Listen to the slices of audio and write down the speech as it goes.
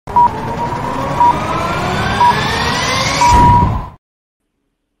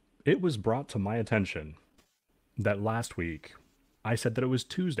It was brought to my attention that last week I said that it was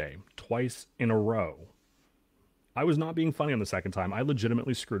Tuesday twice in a row. I was not being funny on the second time. I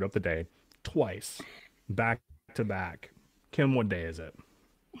legitimately screwed up the day twice, back to back. Kim, what day is it?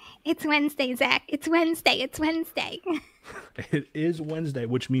 It's Wednesday, Zach. It's Wednesday. It's Wednesday. It is Wednesday,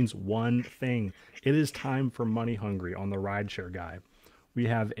 which means one thing. It is time for Money Hungry on the Rideshare Guy. We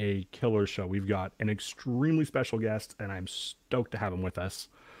have a killer show. We've got an extremely special guest, and I'm stoked to have him with us.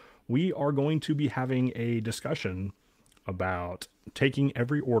 We are going to be having a discussion about taking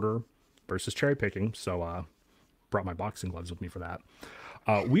every order versus cherry picking. So, brought my boxing gloves with me for that.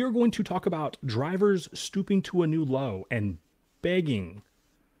 We are going to talk about drivers stooping to a new low and begging,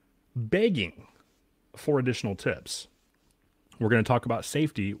 begging for additional tips. We're going to talk about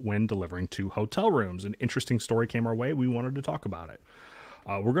safety when delivering to hotel rooms. An interesting story came our way. We wanted to talk about it.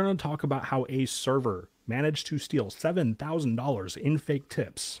 We're going to talk about how a server managed to steal $7,000 in fake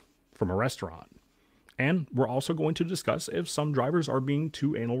tips from a restaurant. And we're also going to discuss if some drivers are being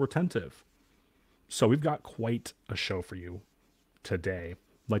too anal retentive. So we've got quite a show for you today.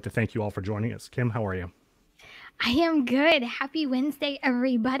 I'd like to thank you all for joining us. Kim, how are you? I am good. Happy Wednesday,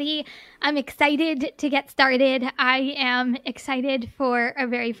 everybody. I'm excited to get started. I am excited for our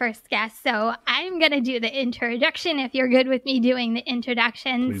very first guest. So I'm going to do the introduction if you're good with me doing the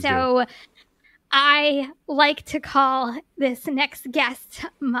introduction. Please do. So I like to call this next guest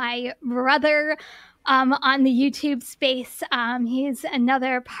my brother on the YouTube space. He's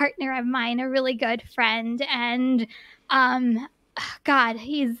another partner of mine, a really good friend. And God,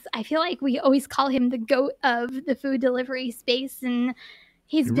 I feel like we always call him the goat of the food delivery space. And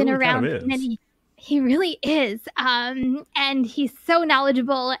he's It been really kind of around for is. many, he really is. And he's so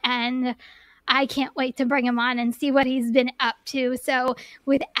knowledgeable, and I can't wait to bring him on and see what he's been up to. So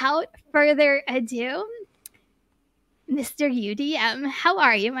without further ado, Mr. UDM, how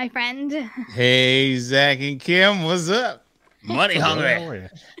are you, my friend? Hey, Zach and Kim, what's up? Money What's up, brother? hungry.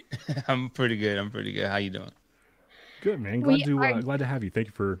 How are you? I'm pretty good. I'm pretty good. How you doing? Good, man. We are Glad to have you. Thank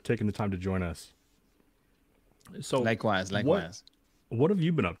you for taking the time to join us. So, Likewise, what likewise. what have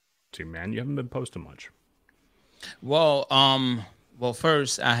you been up to, man? You haven't been posting much. Well,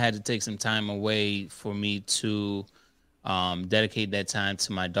 first I had to take some time away for me to dedicate that time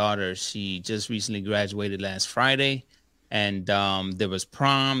to my daughter. She just recently graduated last Friday, and there was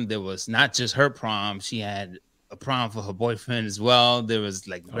prom. There was not just her prom. She had a prom for her boyfriend as well. There was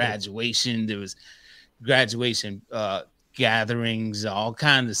like Oh, graduation. There was graduation gatherings, all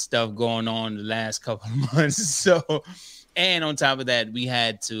kinds of stuff going on the last couple of months. So, and on top of that, we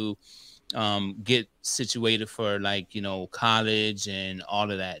had to get situated for like college and all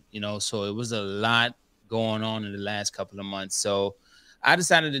of that. So it was a lot going on in the last couple of months. So I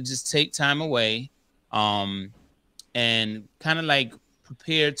decided to just take time away, um, and kind of like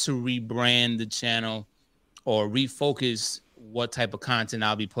prepare to rebrand the channel or refocus what type of content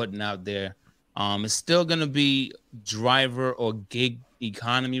I'll be putting out there. It's still going to be driver or gig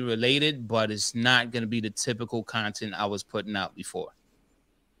economy related, but it's not going to be the typical content I was putting out before.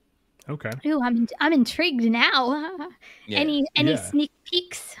 okay. Ooh, I'm intrigued now. Yeah. Any Yeah. sneak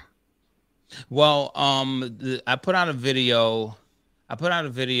peeks? Well, I put out a video. I put out a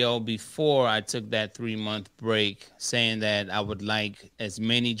video before I took that 3 month break saying that I would like as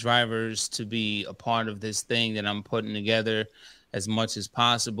many drivers to be a part of this thing that I'm putting together as much as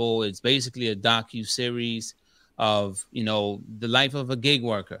possible. It's basically a docu series of, the life of a gig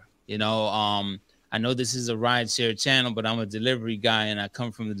worker. I know this is a rideshare channel, but I'm a delivery guy and I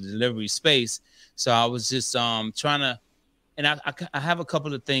come from the delivery space. So I was just trying to, and I have a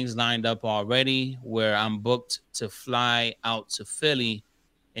couple of things lined up already where I'm booked to fly out to Philly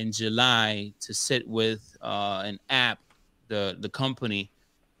in July to sit with an app, the company,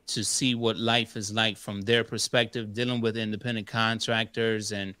 to see what life is like from their perspective, dealing with independent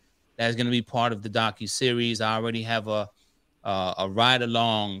contractors, and that's going to be part of the docu series. I already have a ride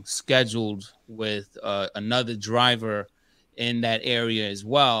along scheduled with another driver in that area as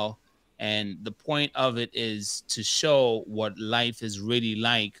well. And the point of it is to show what life is really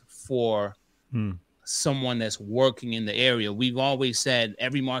like for Hmm. someone that's working in the area. We've always said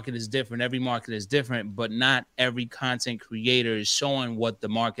every market is different, but not every content creator is showing what the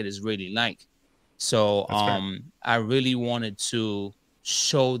market is really like. So That's fair. I really wanted to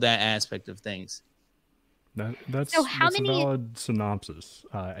show that aspect of things. That So that's how that's a many valid synopsis.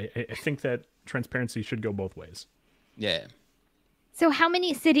 I think that transparency should go both ways. Yeah. so how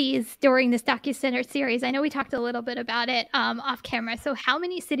many cities during this docu-center series? I know we talked a little bit about it off camera. So how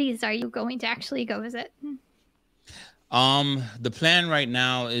many cities are you going to actually go visit? The plan right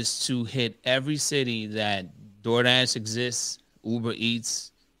now is to hit every city that DoorDash exists, Uber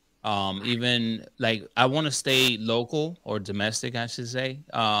Eats, Even like I want to stay local or domestic, I should say,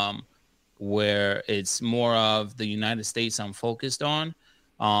 where it's more of the United States I'm focused on.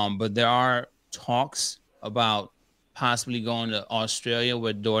 But there are talks about possibly going to Australia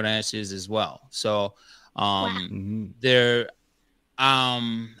where DoorDash is as well. So Wow. there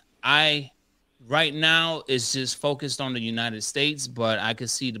I right now it's just focused on the United States, but I could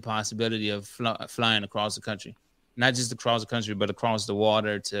see the possibility of flying across the country, not just across the country, but across the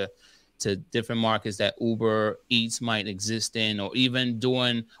water to different markets that Uber Eats might exist in, or even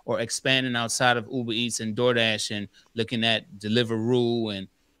doing or expanding outside of Uber Eats and DoorDash and looking at Deliveroo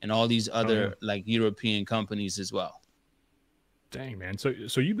and all these other like European companies as well. Dang, man. So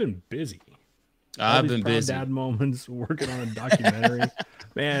you've been busy. All I've these been proud busy. dad moments, working on a documentary.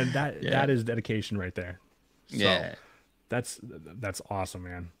 Man, that is dedication right there. So Yeah. that's awesome,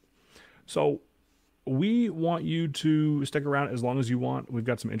 man. So we want you to stick around as long as you want. We've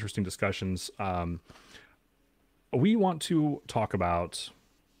got some interesting discussions. We want to talk about.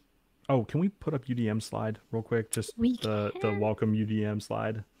 Oh, can we put up UDM slide real quick? Just We the can. welcome UDM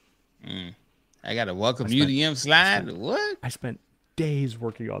slide. I got a welcome spent- UDM slide. What? I spent days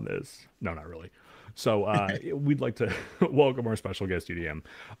working on this. No, not really. So we'd like to welcome our special guest, UDM.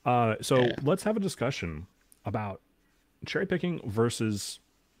 So let's have a discussion about cherry picking versus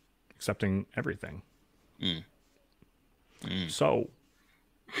accepting everything. So,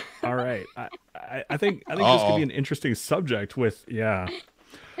 all right. I think this could be an interesting subject with, yeah.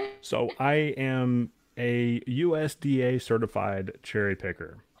 So I am a USDA certified cherry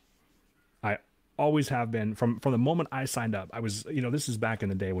picker. I always have been from the moment I signed up. I was, this is back in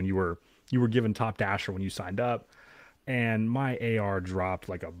the day when you were given Top Dasher when you signed up, and my AR dropped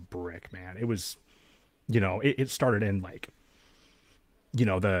like a brick, man. It was, it started in like,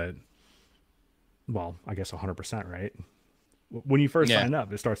 I guess 100%, right? When you first sign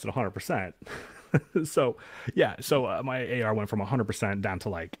up, it starts at 100%. So my AR went from 100% down to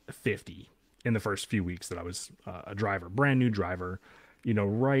like 50 in the first few weeks that I was a driver, brand new driver,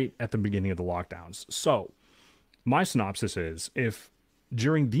 right at the beginning of the lockdowns. So my synopsis is, if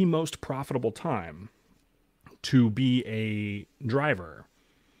during the most profitable time to be a driver,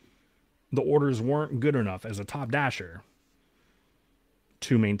 the orders weren't good enough as a Top Dasher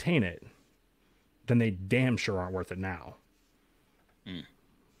to maintain it, then they damn sure aren't worth it now.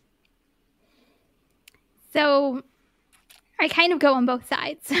 So I kind of go on both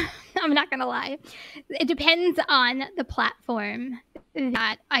sides. I'm not going to lie. It depends on the platform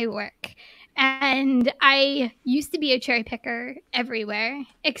that I work. And I used to be a cherry picker everywhere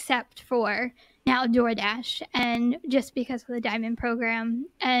except for now DoorDash. And just because of the Diamond program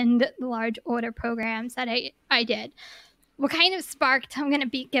and the large order programs that I did. What kind of sparked, I'm going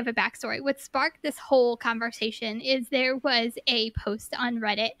to give a backstory. What sparked this whole conversation is there was a post on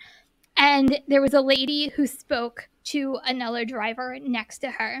Reddit, and there was a lady who spoke to another driver next to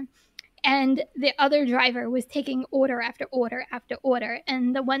her. And the other driver was taking order after order after order.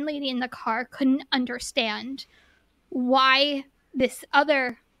 And the one lady in the car couldn't understand why this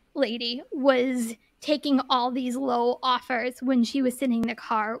other lady was taking all these low offers when she was sitting in the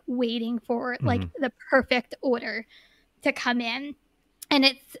car waiting for like the perfect order to come in. And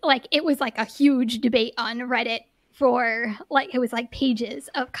it's like, it was like a huge debate on Reddit for like, it was like pages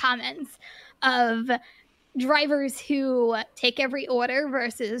of comments of drivers who take every order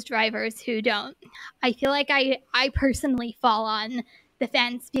versus drivers who don't. I feel like I personally fall on the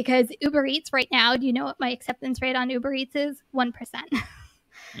fence because Uber Eats right now, do you know what my acceptance rate on Uber Eats is? 1%.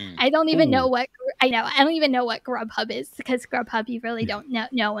 I don't even know what I don't even know what Grubhub is, because Grubhub you really don't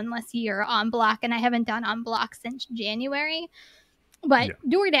know unless you're on block, and I haven't done on block since January. But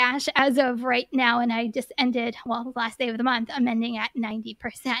DoorDash, as of right now, and I just ended, the last day of the month, I'm ending at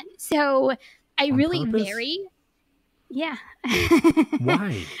 90%. So I On really purpose? vary. Yeah.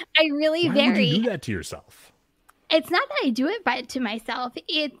 Why? I really Why vary. would you do that to yourself? It's not that I do it but to myself.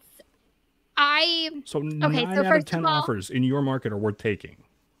 It's So 9 out of 10 offers in your market are worth taking.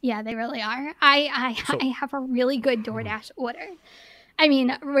 Yeah, they really are. I have a really good DoorDash order. I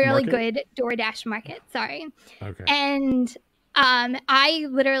mean, really good DoorDash market. Sorry. Okay. And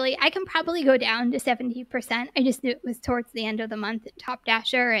I can probably go down to 70%. I just knew it was towards the end of the month at Top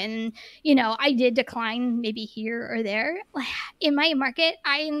Dasher, and I did decline maybe here or there. In my market,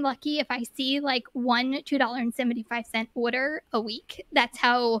 I'm lucky if I see like one $2.75 order a week. That's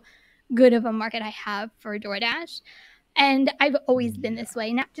how good of a market I have for DoorDash. And I've always been this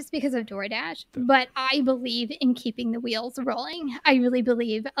way, not just because of DoorDash, but I believe in keeping the wheels rolling. I really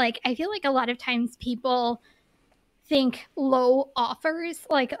believe, I feel like a lot of times people think low offers,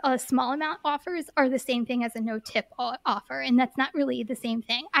 like a small amount offers, are the same thing as a no tip offer. And that's not really the same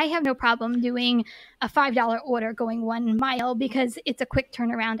thing. I have no problem doing a $5 order going 1 mile because it's a quick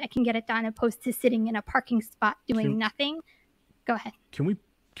turnaround. I can get it done opposed to sitting in a parking spot doing nothing. Go ahead. Can we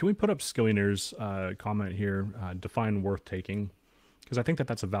put up Skillionaire's comment here? Define worth taking, because I think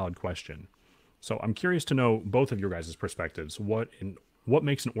that's a valid question. So I'm curious to know both of your guys' perspectives. What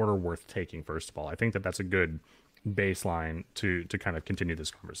makes an order worth taking? First of all, I think that's a good baseline to kind of continue this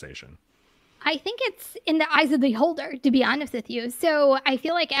conversation. I think it's in the eyes of the beholder, to be honest with you. So I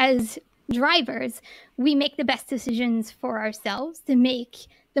feel like as drivers, we make the best decisions for ourselves to make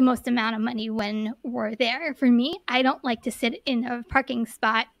the most amount of money when we're there. For me, I don't like to sit in a parking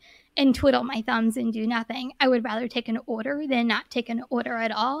spot and twiddle my thumbs and do nothing. I would rather take an order than not take an order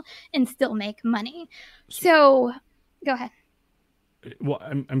at all and still make money. So go ahead. Well,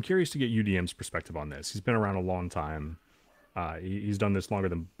 I'm curious to get UDM's perspective on this. He's been around a long time. He's done this longer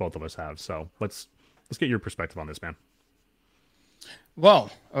than both of us have. So let's get your perspective on this, man. Well,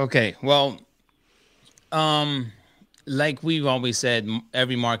 okay. Well, like we've always said,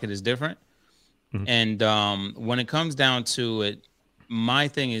 every market is different. Mm-hmm. And when it comes down to it, my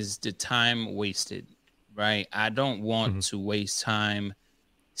thing is the time wasted, right? I don't want to waste time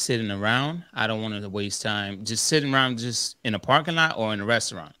sitting around. I don't want to waste time just sitting around just in a parking lot or in a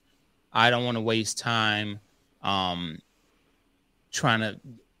restaurant. I don't want to waste time trying to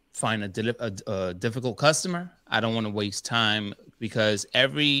find a difficult customer. I don't want to waste time because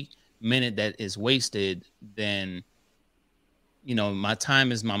every minute that is wasted, then my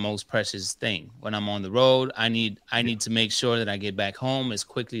time is my most precious thing. When I'm on the road, I need to make sure that I get back home as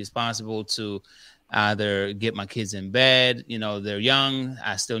quickly as possible to either get my kids in bed. They're young.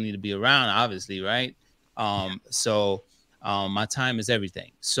 I still need to be around, obviously, right? So my time is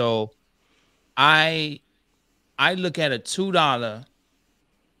everything. So I look at a $2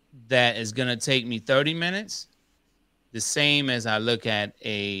 that is going to take me 30 minutes, the same as I look at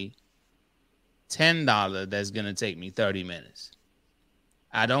a $10 that's going to take me 30 minutes.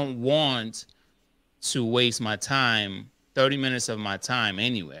 I don't want to waste my time, 30 minutes of my time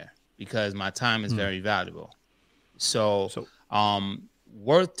anywhere, because my time is very valuable. So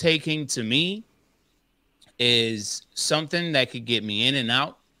worth taking to me is something that could get me in and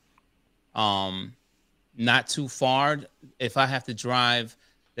out. Not too far. If I have to drive,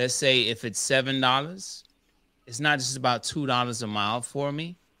 let's say if it's $7, it's not just about $2 a mile for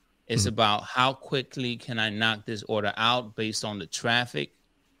me. It's about how quickly can I knock this order out based on the traffic,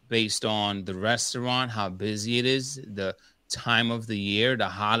 based on the restaurant, how busy it is, the time of the year, the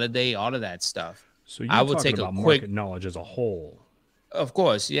holiday, all of that stuff. So I would take about market knowledge as a whole. Of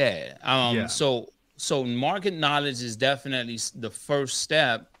course, yeah. So market knowledge is definitely the first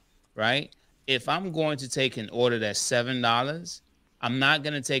step, right? If I'm going to take an order that's $7, I'm not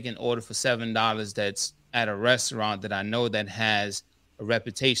going to take an order for $7 that's at a restaurant that I know that has a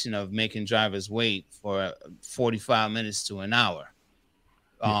reputation of making drivers wait for 45 minutes to an hour.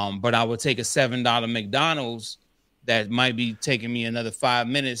 But I would take a $7 McDonald's that might be taking me another 5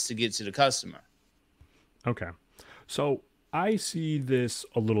 minutes to get to the customer. Okay. So I see this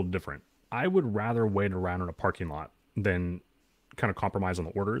a little different. I would rather wait around in a parking lot than kind of compromise on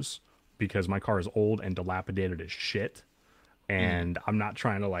the orders, because my car is old and dilapidated as shit. And I'm not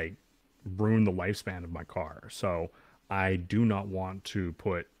trying to ruin the lifespan of my car. So I do not want to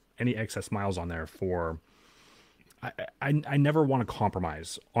put any excess miles on there for, I never want to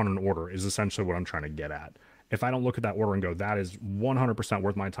compromise on an order is essentially what I'm trying to get at. If I don't look at that order and go, that is 100%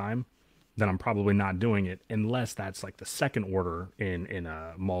 worth my time, then I'm probably not doing it unless that's the second order in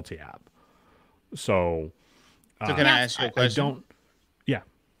a multi-app. So can I ask you a question? Yeah.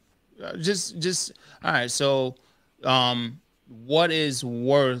 Just all right. So, what is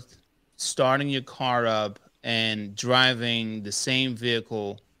worth starting your car up and driving the same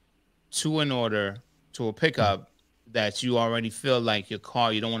vehicle to an order, to a pickup that you already feel like your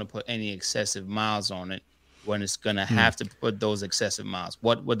car, you don't want to put any excessive miles on it when it's going to have to put those excessive miles?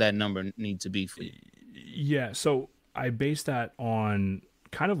 What would that number need to be for you? Yeah. So I base that on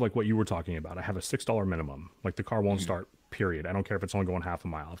kind of like what you were talking about. I have a $6 minimum. The car won't start, period. I don't care if it's only going half a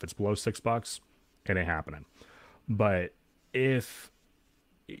mile. If it's below $6, it ain't happening. But if,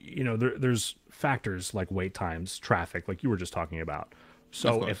 there's factors like wait times, traffic, like you were just talking about.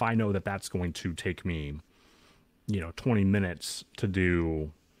 So if I know that that's going to take me, 20 minutes to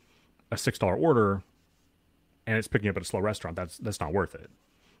do a $6 order and it's picking up at a slow restaurant, that's not worth it.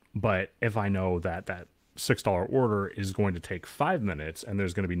 But if I know that that $6 order is going to take 5 minutes and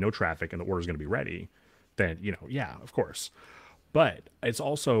there's going to be no traffic and the order is going to be ready, then, yeah, of course. But it's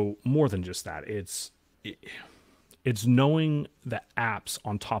also more than just that. It's knowing the apps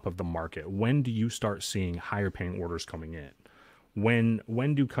on top of the market. When do you start seeing higher paying orders coming in?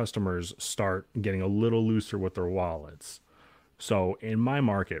 When do customers start getting a little looser with their wallets? So in my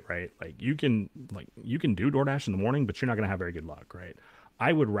market, right, you can do DoorDash in the morning, but you're not going to have very good luck, right?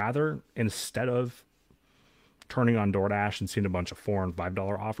 I would rather, instead of turning on DoorDash and seeing a bunch of $4 and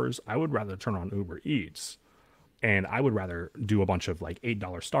 $5 offers, I would rather turn on Uber Eats, and I would rather do a bunch of like $8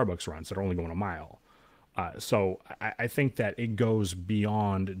 Starbucks runs that are only going a mile. So I think that it goes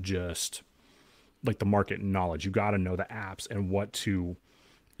beyond just like the market knowledge. You got to know the apps and what to,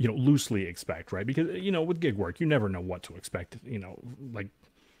 loosely expect, right? Because, with gig work, you never know what to expect. Like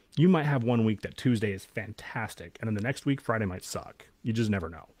you might have one week that Tuesday is fantastic, and then the next week, Friday might suck. You just never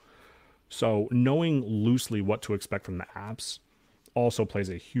know. So knowing loosely what to expect from the apps also plays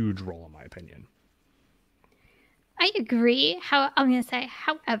a huge role, in my opinion. I agree. I'm going to say,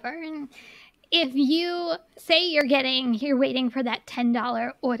 however, if you say you're waiting for that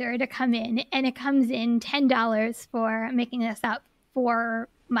 $10 order to come in, and it comes in $10 for, making this up, 4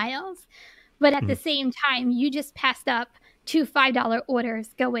 miles, but at the same time, you just passed up 2 $5 orders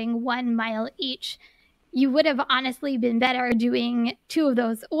going 1 mile each, you would have honestly been better doing 2 of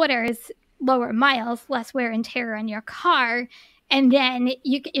those orders, lower miles, less wear and tear on your car. And then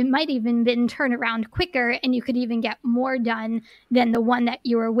it might even been turn around quicker, and you could even get more done than the one that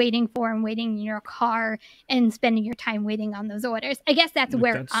you were waiting for and waiting in your car and spending your time waiting on those orders. I guess that's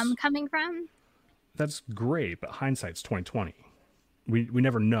where I'm coming from. That's great, but hindsight's 2020. We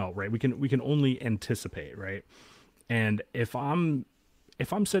never know, right? We can only anticipate, right? And if I'm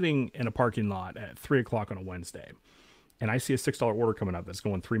sitting in a parking lot at 3:00 on a Wednesday, and I see a $6 order coming up that's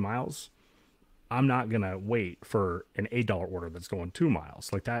going 3 miles, I'm not going to wait for an $8 order that's going 2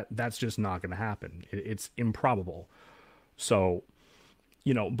 miles. Like that's just not going to happen. It's improbable. So,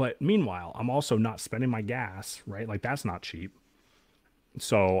 but meanwhile, I'm also not spending my gas, right? Like that's not cheap.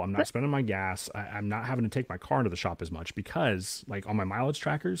 So I'm not spending my gas. I'm not having to take my car into the shop as much because like on my mileage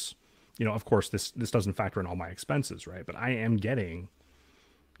trackers, of course this doesn't factor in all my expenses, right? But I am getting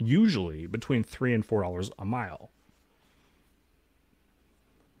usually between $3 and $4 a mile.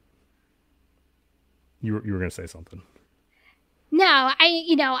 You were going to say something. No,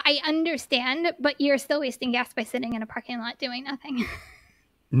 I understand, but you're still wasting gas by sitting in a parking lot doing nothing.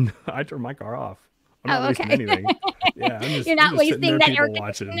 I turn my car off. I'm not wasting anything. Yeah, you're not wasting that air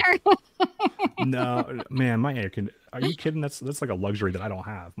conditioner. No, man, my air conditioner. Are you kidding? That's like a luxury that I don't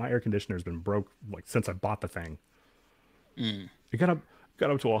have. My air conditioner's been broke like since I bought the thing. It got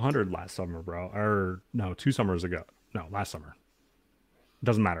up to 100 last summer, bro. Or no, 2 summers ago. No, last summer.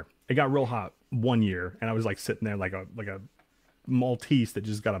 Doesn't matter. It got real hot one year, and I was like sitting there like a Maltese that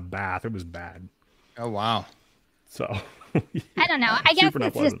just got a bath. It was bad. Oh wow. So I don't know. I guess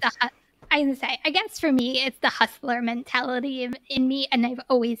it's just I guess for me, it's the hustler mentality in me, and I've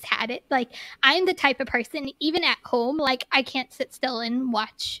always had it. Like, I'm the type of person, even at home, like, I can't sit still and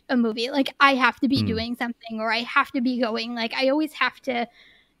watch a movie. Like, I have to be doing something, or I have to be going. Like, I always have to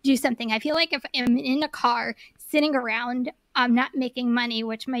do something. I feel like if I'm in a car sitting around, I'm not making money,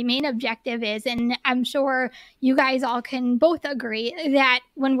 which my main objective is. And I'm sure you guys all can both agree that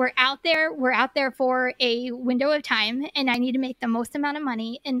when we're out there for a window of time, and I need to make the most amount of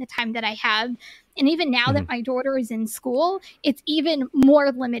money in the time that I have. And even now that my daughter is in school, it's even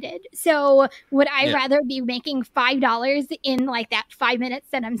more limited. So would I rather be making $5 in like that 5 minutes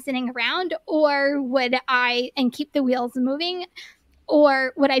that I'm sitting around, or would I, and keep the wheels moving,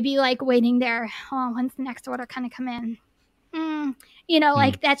 or would I be like waiting there? Oh, when's the next order kind of come in?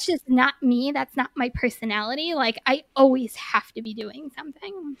 Like that's just not me. That's not my personality. Like I always have to be doing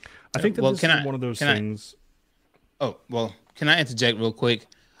something. I think that this is one of those things. Can I interject real quick?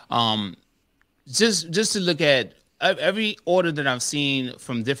 Just to look at every order that I've seen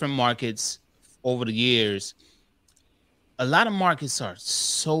from different markets over the years, a lot of markets are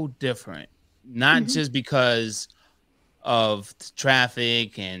so different, not just because of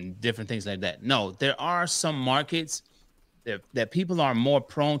traffic and different things like that. No, there are some markets that people are more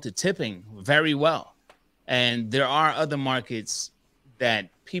prone to tipping very well. And there are other markets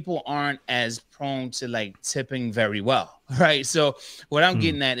that people aren't as prone to like tipping very well, right? So what I'm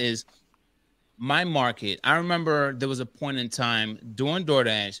getting at is my market. I remember there was a point in time during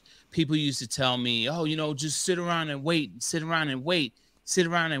DoorDash, people used to tell me, oh, just sit around and wait,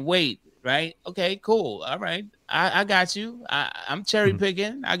 right? Okay, cool. All right. I got you. I'm cherry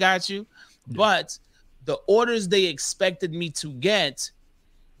picking. I got you. Yeah. But the orders they expected me to get,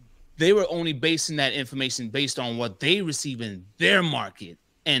 they were only basing that information based on what they receive in their market.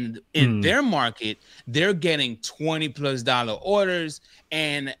 And in their market, they're getting $20+ orders.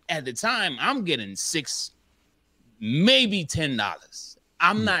 And at the time, I'm getting $6 maybe $10.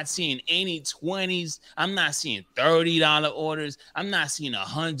 I'm not seeing any 20s. I'm not seeing $30 orders. I'm not seeing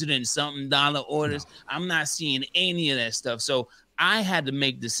 $100 and something orders. No. I'm not seeing any of that stuff. So I had to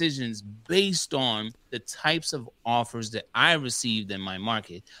make decisions based on the types of offers that I received in my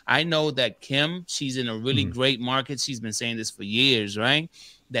market. I know that Kim, she's in a really great market. She's been saying this for years, right?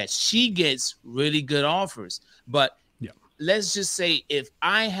 That she gets really good offers. But let's just say if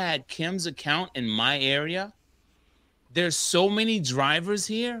I had Kim's account in my area, there's so many drivers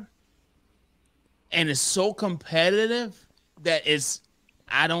here and it's so competitive that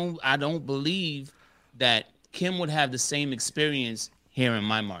I don't believe that Kim would have the same experience here in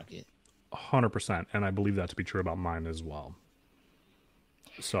my market. 100%. And I believe that to be true about mine as well.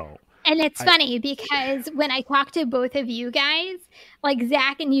 So, and it's funny because when I talk to both of you guys, like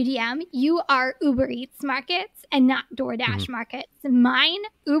Zach and UDM, you are Uber Eats markets and not DoorDash markets. Mine,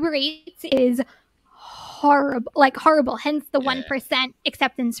 Uber Eats is horrible, hence the 1%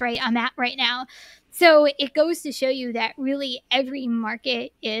 acceptance rate I'm at right now. So it goes to show you that really every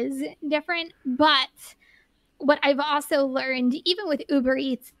market is different. But what I've also learned, even with Uber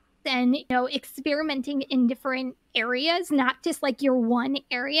Eats and experimenting in different areas, not just like your one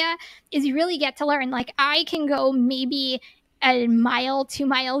area, is you really get to learn. Like I can go maybe a mile, 2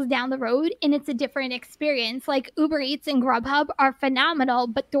 miles down the road, and it's a different experience. Like Uber Eats and Grubhub are phenomenal,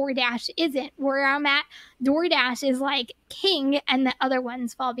 but DoorDash isn't. Where I'm at, DoorDash is like king, and the other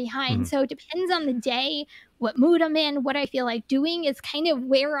ones fall behind. So it depends on the day, what mood I'm in, what I feel like doing is kind of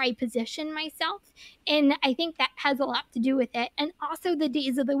where I position myself. And I think that has a lot to do with it. And also the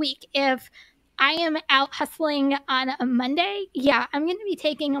days of the week. If I am out hustling on a Monday, I'm going to be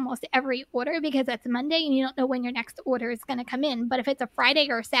taking almost every order because it's Monday and you don't know when your next order is going to come in. But if it's a Friday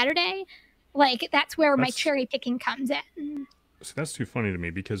or a Saturday, like that's where my cherry picking comes in. So that's too funny to me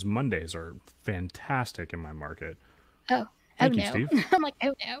because Mondays are fantastic in my market. Thank you, Steve. I'm like,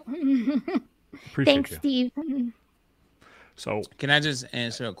 oh no. Thanks, Steve. So can I just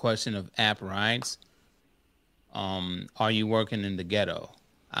answer a question of app rides? Are you working in the ghetto?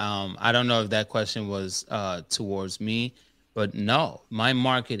 I don't know if that question was towards me, but no, my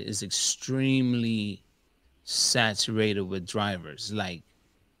market is extremely saturated with drivers. Like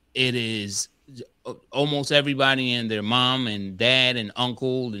it is almost everybody and their mom and dad and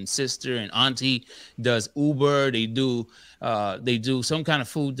uncle and sister and auntie does Uber. They do some kind of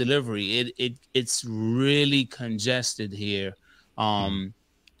food delivery. It's really congested here,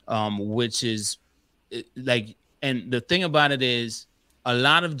 which is like, and the thing about it is, a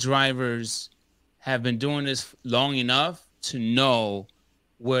lot of drivers have been doing this long enough to know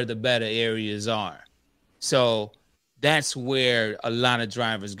where the better areas are. So that's where a lot of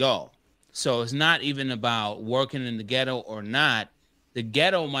drivers go. So it's not even about working in the ghetto or not. The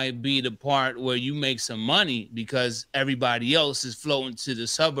ghetto might be the part where you make some money because everybody else is floating to the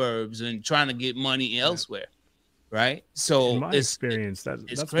suburbs and trying to get money elsewhere, right? So in my experience,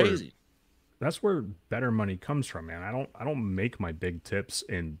 that's crazy. That's where better money comes from, man. I don't make my big tips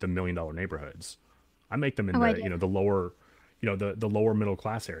in the $1 million neighborhoods. I make them in the lower, the lower middle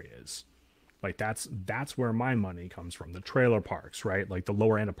class areas. Like that's where my money comes from. The trailer parks, right? Like the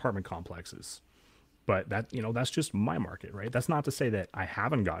lower end apartment complexes. But that's just my market, right? That's not to say that I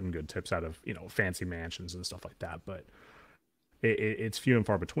haven't gotten good tips out of, fancy mansions and stuff like that, but it's few and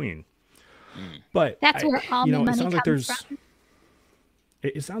far between. But that's where all the money comes from.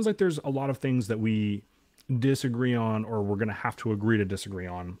 It sounds like there's a lot of things that we disagree on, or we're going to have to agree to disagree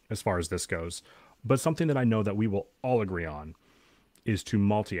on as far as this goes. But something that I know that we will all agree on is to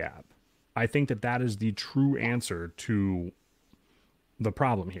multi-app. I think that is the true answer to the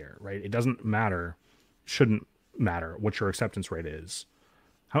problem here, right? It doesn't matter, shouldn't matter what your acceptance rate is.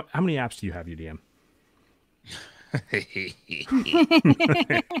 How many apps do you have, UDM?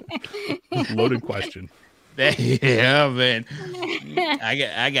 Loaded question. Yeah, man.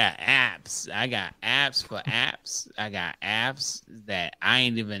 I got apps. I got apps for apps. I got apps that I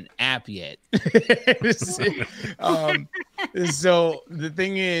ain't even app yet. So the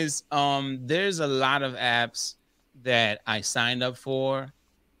thing is, there's a lot of apps that I signed up for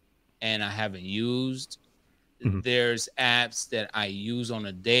and I haven't used. There's apps that I use on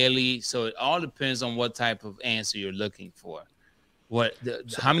a daily. So it all depends on what type of answer you're looking for.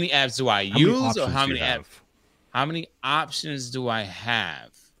 How many apps do I use, or how many apps? How many options do I have?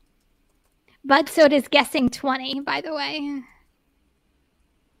 Bud Soda's guessing 20, by the way.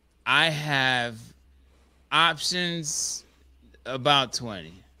 I have options about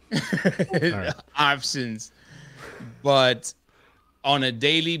 20 options, but on a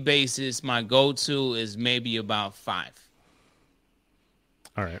daily basis, my go-to is maybe about 5.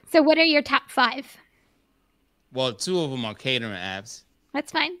 All right. So what are your top 5? Well, two of them are catering apps,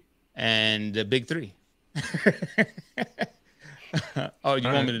 That's fine. and the big three. Oh, you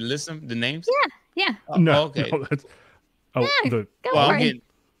want me to list them, the names? Yeah. No, Okay. no, that's Yeah, the go Well, for I'm it. getting.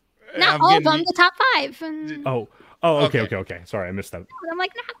 Not I'm all of getting. them, the top 5. okay, Okay. okay. Sorry, I missed that. I'm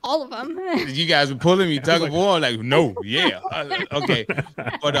like, not all of them. You guys were pulling me tug of war, like no, yeah, okay,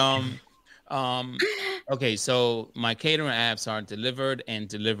 but okay. So my catering apps are Delivered and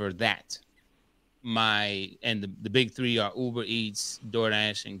Deliver That. The big three are Uber Eats,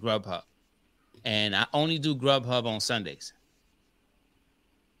 DoorDash, and Grubhub. And I only do Grubhub on Sundays.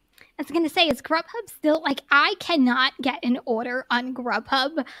 I was gonna say, is Grubhub still like I cannot get an order on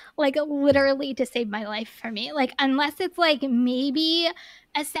Grubhub like literally to save my life for me. Like unless it's like maybe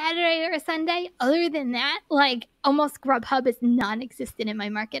a Saturday or a Sunday. Other than that, like almost Grubhub is non-existent in my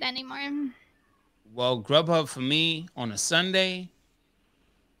market anymore. Well, Grubhub for me on a Sunday,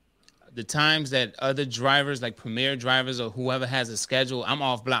 the times that other drivers like premier drivers or whoever has a schedule, I'm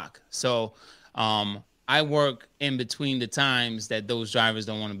off block. So I work in between the times that those drivers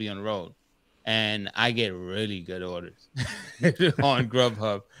don't want to be on the road, and I get really good orders on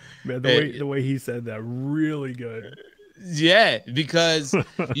Grubhub. Man, the way he said that, really good. Yeah, because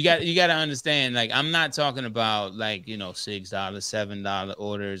you got to understand, like I'm not talking about like, $6, $7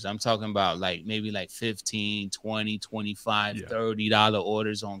 orders. I'm talking about like maybe like $15, $20, $25, $30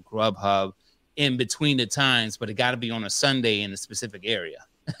 orders on Grubhub in between the times, but it got to be on a Sunday in a specific area.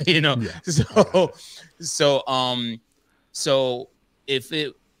 So if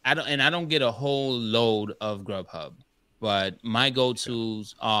I don't get a whole load of Grubhub, but my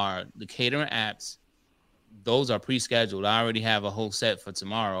go-tos are the catering apps. Those are pre-scheduled. I already have a whole set for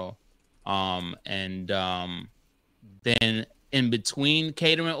tomorrow. Then in between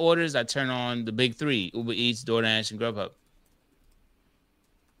catering orders, I turn on the big three: Uber Eats, DoorDash, and Grubhub.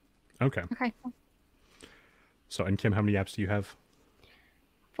 Okay. So, and Kim, how many apps do you have?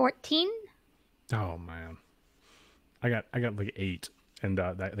 14. Oh man, I got like 8, and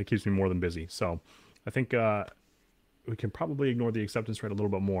that keeps me more than busy. So, I think we can probably ignore the acceptance rate a little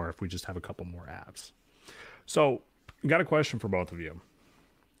bit more if we just have a couple more apps. So, got a question for both of you.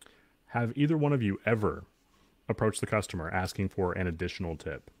 Have either one of you ever approached the customer asking for an additional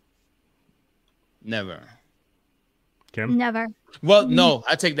tip? Never. Kim? Never. Well, no,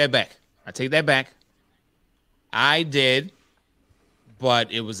 I take that back. I did, but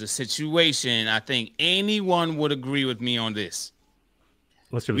it was a situation. I think anyone would agree with me on this.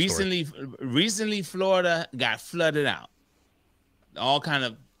 Let's do the story. Recently, Florida got flooded out. All kind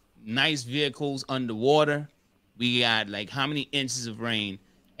of nice vehicles underwater. We got like how many inches of rain,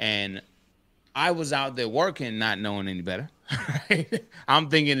 and I was out there working, not knowing any better. Right? I'm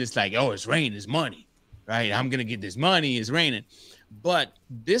thinking it's like, oh, it's rain, it's money, right? I'm gonna get this money, it's raining. But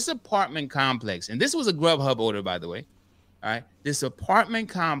this apartment complex, and this was a Grubhub order, by the way. All right, this apartment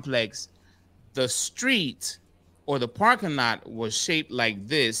complex, the street or the parking lot was shaped like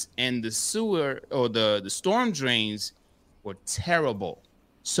this, and the sewer or the storm drains were terrible.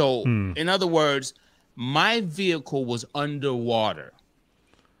 So, in other words, my vehicle was underwater.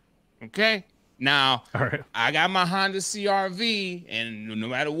 Okay. Now, right. I got my Honda CRV, and no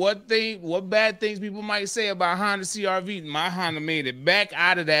matter what bad things people might say about Honda CRV, my Honda made it back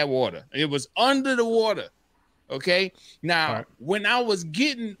out of that water. It was under the water. Okay. Now, when I was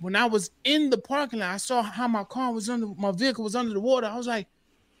in the parking lot, I saw how my vehicle was under the water. I was like,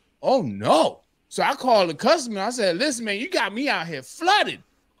 oh no. So I called the customer. I said, listen, man, you got me out here flooded.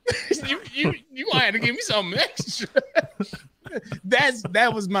 you gonna have to give me something extra. That's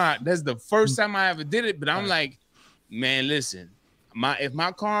the first time I ever did it. But I'm like, man, listen, if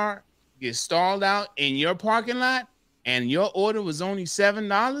my car gets stalled out in your parking lot and your order was only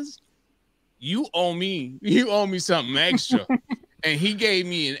 $7, you owe me something extra. And he gave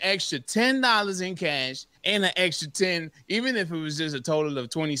me an extra $10 in cash and an extra 10, even if it was just a total of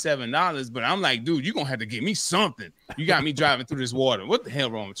 $27. But I'm like, dude, you're gonna have to give me something. You got me driving through this water. What the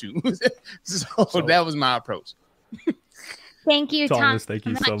hell wrong with you? so that was my approach. Thank you, Thomas. Tom. Thank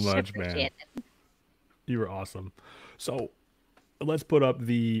you so much, man. You were awesome. So let's put up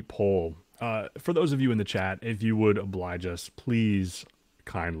the poll. For those of you in the chat, if you would oblige us, please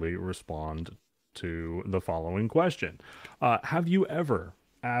kindly respond to the following question. Have you ever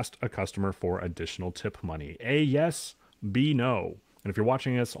asked a customer for additional tip money? A, yes. B, no. And if you're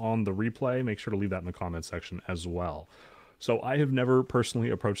watching us on the replay, make sure to leave that in the comment section as well. So I have never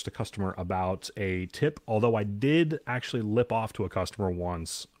personally approached a customer about a tip, although I did actually lip off to a customer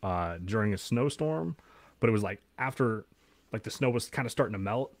once during a snowstorm, but it was like after like the snow was kind of starting to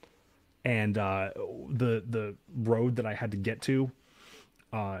melt, and the road that I had to get to,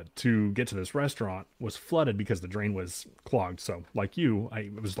 to get to this restaurant was flooded because the drain was clogged. So, like you, I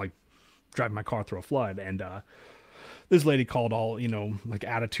was like driving my car through a flood, and this lady called all, like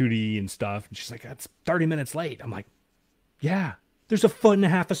attitudey and stuff. And she's like, "That's 30 minutes late." I'm like, "Yeah, there's a foot and a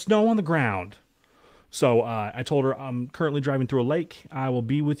half of snow on the ground." So I told her, "I'm currently driving through a lake. I will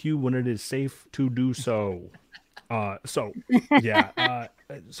be with you when it is safe to do so." So yeah.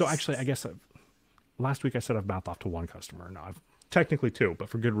 So actually, I guess last week I said I've mouthed off to one customer. No, I've technically two, but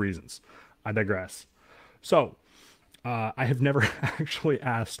for good reasons. I digress. So I have never actually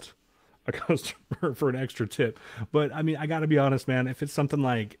asked a customer for an extra tip, but I mean, I got to be honest, man. If it's something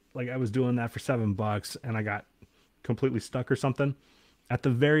like I was doing that for $7 and I got completely stuck or something, at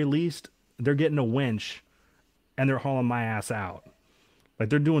the very least, they're getting a winch and they're hauling my ass out. Like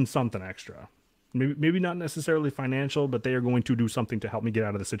they're doing something extra. Maybe not necessarily financial, but they are going to do something to help me get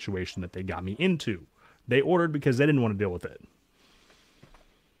out of the situation that they got me into. They ordered because they didn't want to deal with it.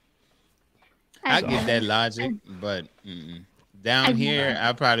 I get that logic, but down here,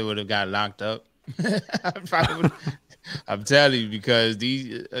 I probably would have got locked up. I probably would. I'm telling you, because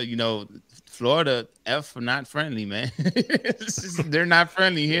these, Florida, not friendly, man. They're not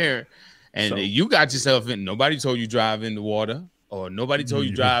friendly here, and you got yourself in. Nobody told you drive in the water, or nobody told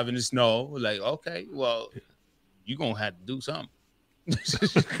you drive in the snow. Like, okay, well, you're gonna have to do something.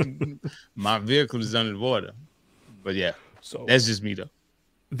 My vehicle is under the water, but yeah, so that's just me though.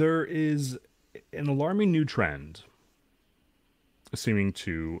 There is an alarming new trend seeming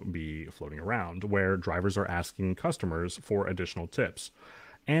to be floating around where drivers are asking customers for additional tips.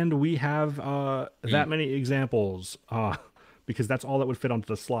 And we have that many examples because that's all that would fit onto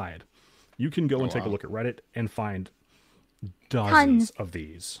the slide. You can go and take a look at Reddit and find dozens of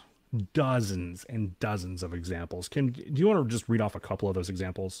these. Dozens and dozens of examples. Kim, do you want to just read off a couple of those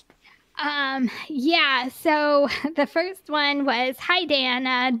examples? Yeah, so the first one was, "Hi,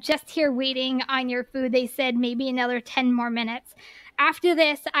 Dan, just here waiting on your food. They said maybe another 10 more minutes. After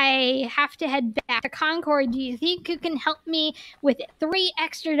this, I have to head back to Concord. Do you think you can help me with $3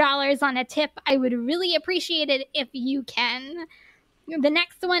 extra on a tip? I would really appreciate it if you can." The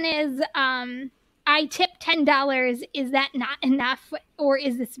next one is, "I tip $10. Is that not enough? Or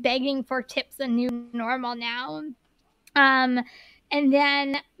is this begging for tips a new normal now?" And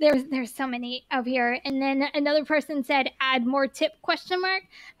then there's so many up here. And then another person said, "Add more tip, ?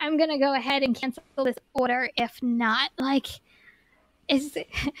 I'm going to go ahead and cancel this order if not." Like, is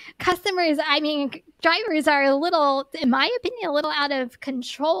customers, I mean, drivers are a little, in my opinion, a little out of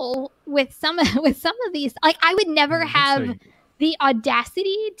control with some of these. Like, I would never have the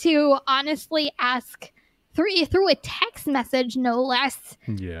audacity to honestly ask through a text message, no less,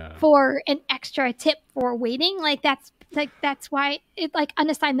 for an extra tip for waiting. That's why it, like,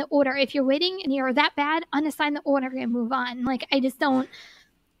 unassign the order. If you're waiting and you're that bad, unassign the order and move on. Like, I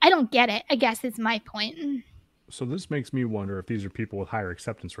don't get it, I guess is my point. So this makes me wonder if these are people with higher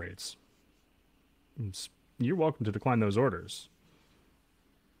acceptance rates. You're welcome to decline those orders.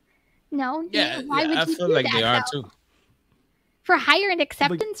 No. Yeah, why would you feel do like that, they are though? too. For higher an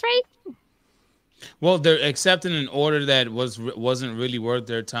acceptance rate? Well, they're accepting an order that wasn't really worth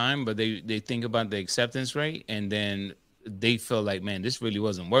their time, but they think about the acceptance rate and then they feel like, man, this really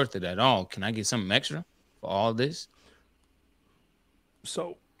wasn't worth it at all. Can I get something extra for all this?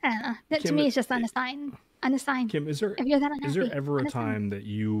 So that to me is just unassigned. Kim, is there ever a time that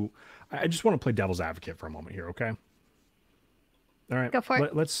you? I just want to play devil's advocate for a moment here, okay? All right, go for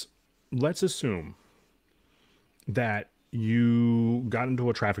it. Let's assume that you got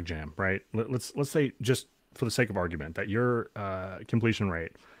into a traffic jam, right? Let's say, just for the sake of argument, that your completion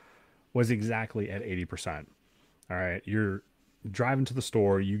rate was exactly at 80%. All right, you're driving to the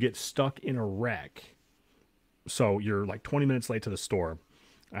store, you get stuck in a wreck, so you're like 20 minutes late to the store.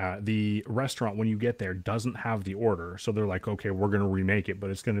 The restaurant, when you get there, doesn't have the order, so they're like, okay, we're going to remake it, but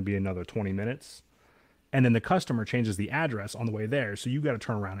it's going to be another 20 minutes. And then the customer changes the address on the way there, so you got to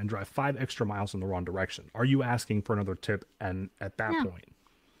turn around and drive 5 extra miles in the wrong direction. Are you asking for another tip? And at that point,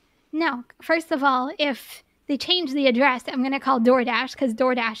 no. First of all, if they change the address, I'm going to call DoorDash, because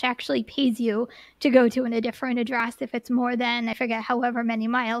DoorDash actually pays you to go to a different address if it's more than, I forget, however many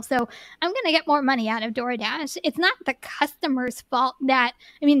miles. So I'm going to get more money out of DoorDash. It's not the customer's fault the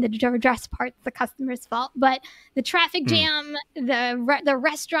address part's the customer's fault, but the traffic jam, the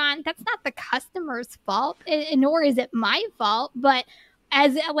restaurant, that's not the customer's fault, nor is it my fault. But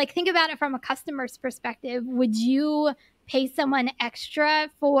as, like, think about it from a customer's perspective. Would you pay someone extra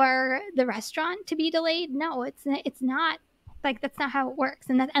for the restaurant to be delayed? No, it's not. Like, that's not how it works,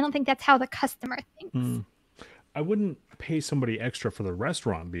 and I don't think that's how the customer thinks. I wouldn't pay somebody extra for the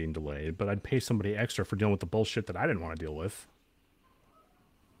restaurant being delayed, but I'd pay somebody extra for dealing with the bullshit that I didn't want to deal with.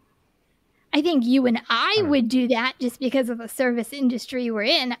 I think you and I All right. would do that just because of the service industry we're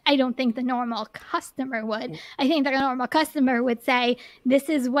in. I don't think the normal customer would. I think the normal customer would say, this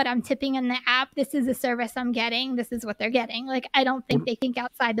is what I'm tipping in the app. This is the service I'm getting. This is what they're getting. Like, I don't think they think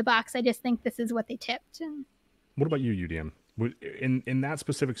outside the box. I just think this is what they tipped. What about you, UDM? In that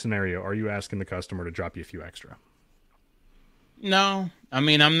specific scenario, are you asking the customer to drop you a few extra? No, I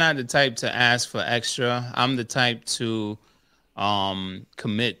mean, I'm not the type to ask for extra. I'm the type to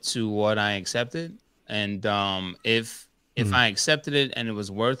commit to what I accepted, and if I accepted it and it was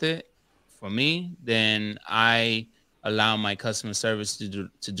worth it for me, then I allow my customer service to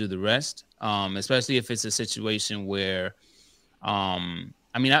do the rest. Especially if it's a situation where, I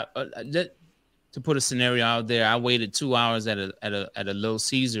mean, to put a scenario out there, I waited 2 hours at a Little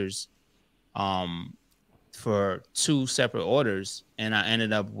Caesars, for 2 separate orders, and I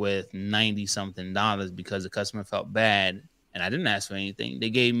ended up with $90 something because the customer felt bad and I didn't ask for anything.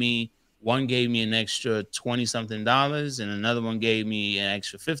 One gave me an extra $20 something, and another one gave me an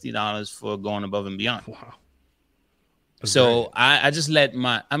extra $50 for going above and beyond. Wow. So I just let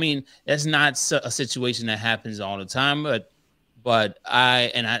I mean, that's not a situation that happens all the time, but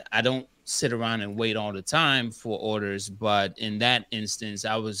I don't sit around and wait all the time for orders. But in that instance,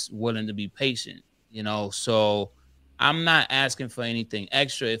 I was willing to be patient, so I'm not asking for anything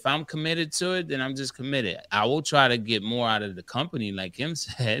extra. If I'm committed to it, then I'm just committed. I will try to get more out of the company, like him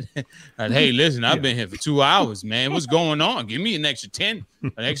said. Like, hey, listen, I've been here for 2 hours, man. What's going on? Give me an extra 10,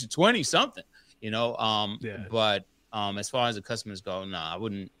 an extra 20, something, But as far as the customers go, no, I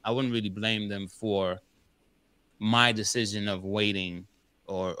wouldn't really blame them for my decision of waiting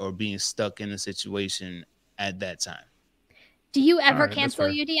or being stuck in a situation at that time. Do you ever cancel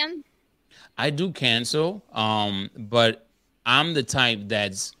UDM? I do cancel, but I'm the type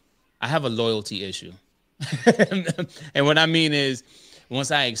I have a loyalty issue. And what I mean is,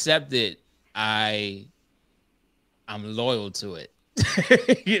 once I accept it, I'm loyal to it.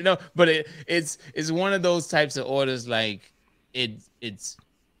 But it's one of those types of orders, like it's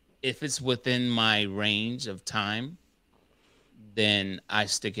if it's within my range of time, then I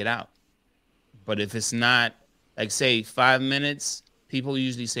stick it out. But if it's not, like, say 5 minutes, people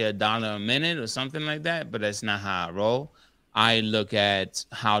usually say $1 a minute or something like that, but that's not how I roll. I look at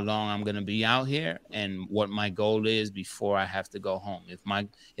how long I'm going to be out here and what my goal is before I have to go home.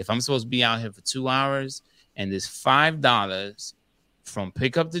 If I'm supposed to be out here for 2 hours and this $5 from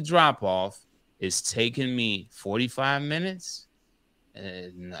pickup to drop off is taking me 45 minutes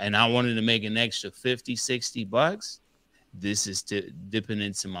and I wanted to make an extra 50, 60 bucks, this is dipping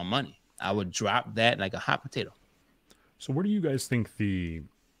into my money. I would drop that like a hot potato. So where do you guys think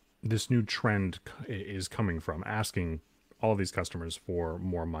this new trend is coming from? Asking all of these customers for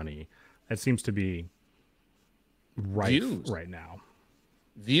more money. That seems to be right now.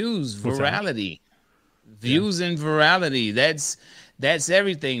 Views, virality. Views and virality. That's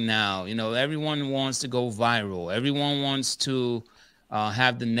everything now. Everyone wants to go viral. Everyone wants to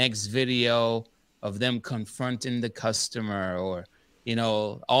have the next video of them confronting the customer, or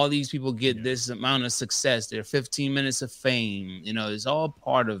all these people get this amount of success. They're 15 minutes of fame. It's all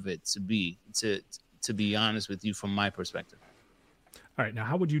part of it, to be honest with you, from my perspective. All right. Now,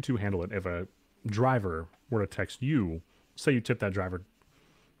 how would you two handle it if a driver were to text you, say you tip that driver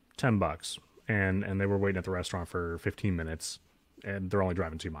 $10 and they were waiting at the restaurant for 15 minutes and they're only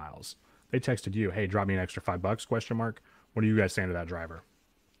driving 2 miles. They texted you, hey, drop me an extra $5? What are you guys saying to that driver?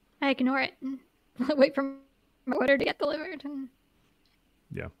 I ignore it and wait for my order to get delivered.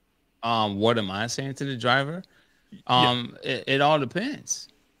 Yeah. What am I saying to the driver? It all depends.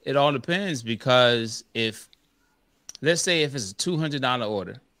 It all depends, because let's say if it's a $200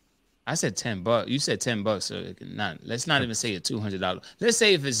 order, I said $10. You said $10, so let's not even say a $200. Let's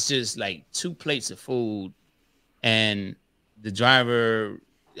say if it's just like 2 plates of food, and the driver,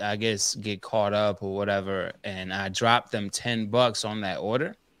 I guess, get caught up or whatever, and I drop them $10 on that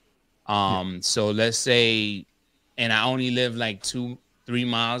order. So let's say, and I only live like 2-3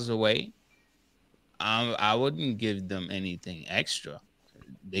 miles away, I wouldn't give them anything extra.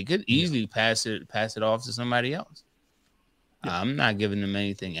 They could easily pass it off to somebody else. I'm not giving them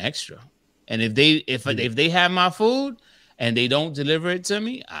anything extra. And if they have my food and they don't deliver it to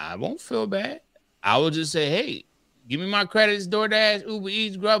me, I won't feel bad. I will just say, hey, give me my credits, DoorDash, Uber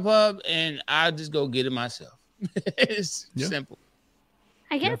Eats, Grubhub, and I'll just go get it myself. It's simple.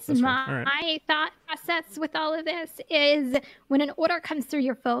 I guess my thought process with all of this is, when an order comes through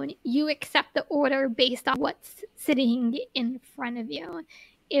your phone, you accept the order based on what's sitting in front of you.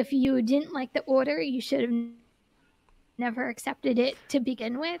 If you didn't like the order, you should have never accepted it to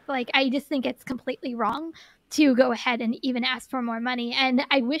begin with. Like, I just think it's completely wrong to go ahead and even ask for more money. And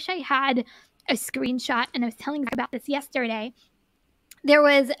I wish I had a screenshot, and I was telling Zach about this yesterday. There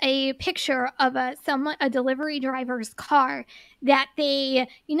was a picture of a delivery driver's car that they,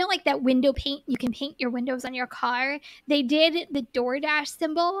 like that window paint, you can paint your windows on your car. They did the DoorDash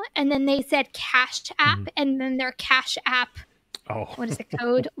symbol, and then they said Cash App, and then their Cash App, what is the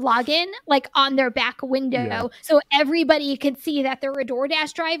code, login, like on their back window. So everybody could see that they're a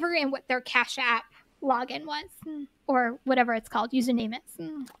DoorDash driver and what their Cash App login was, or whatever it's called, username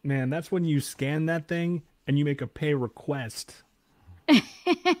is. Man, that's when you scan that thing and you make a pay request.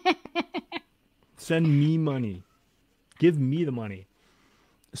 Send me money. Give me the money.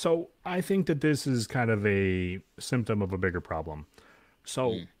 So I think that this is kind of a symptom of a bigger problem.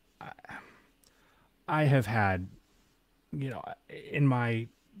 So I have had, in my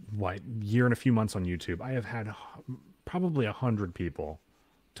year and a few months on YouTube, I have had probably 100 people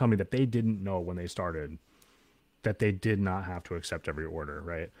tell me that they didn't know when they started that they did not have to accept every order,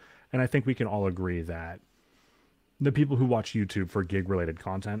 right? And I think we can all agree that the people who watch YouTube for gig-related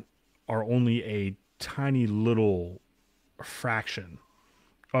content are only a tiny little fraction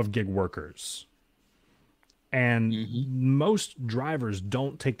of gig workers. And most drivers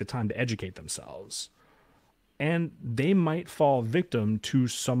don't take the time to educate themselves. And they might fall victim to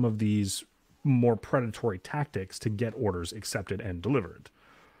some of these more predatory tactics to get orders accepted and delivered.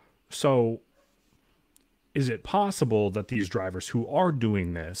 So is it possible that these drivers who are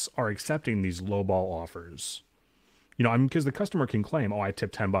doing this are accepting these lowball offers? Because the customer can claim, I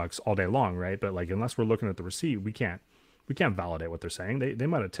tipped $10 all day long, right? But like, unless we're looking at the receipt, we can't validate what they're saying. They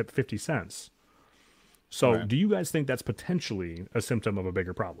might have tipped 50 cents. So do you guys think that's potentially a symptom of a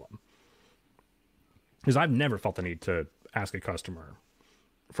bigger problem? Because I've never felt the need to ask a customer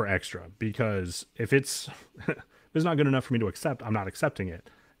for extra, because if it's not good enough for me to accept, I'm not accepting it.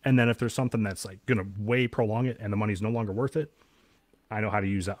 And then if there's something that's like going to way prolong it and the money's no longer worth it, I know how to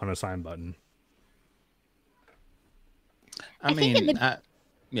use that unassigned button. I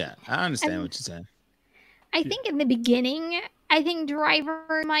understand what you're saying. I think in the beginning, I think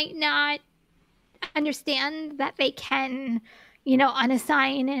driver might not understand that they can,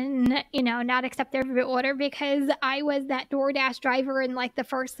 unassign and, not accept every order, because I was that DoorDash driver in like the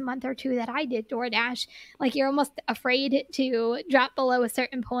first month or two that I did DoorDash. Like, you're almost afraid to drop below a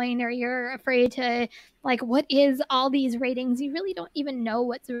certain point, or you're afraid to, like, what is all these ratings? You really don't even know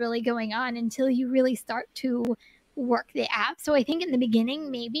what's really going on until you really start to work the app. So I think in the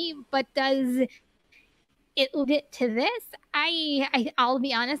beginning, maybe, but does it lead to this? I'll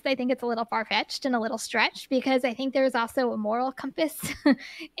be honest, I think it's a little far-fetched and a little stretched, because I think there's also a moral compass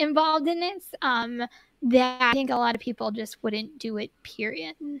involved in this, that I think a lot of people just wouldn't do it,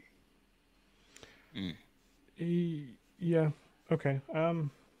 period. Yeah. Okay. I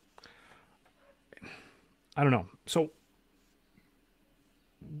don't know. So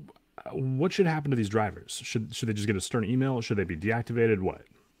what should happen to these drivers? Should they just get a stern email? Should they be deactivated? What?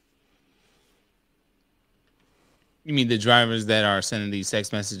 You mean the drivers that are sending these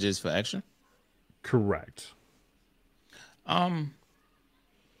text messages for extra? Correct. Well,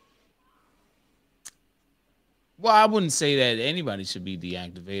 I wouldn't say that anybody should be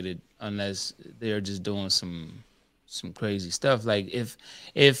deactivated unless they're just doing some crazy stuff. Like if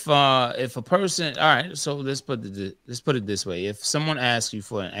a person, all right, so let's put it this way: if someone asks you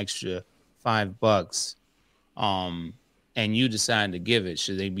for an extra $5, and you decide to give it,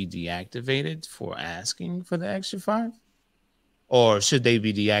 should they be deactivated for asking for the extra $5, or should they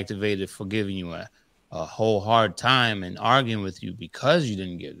be deactivated for giving you a whole hard time and arguing with you because you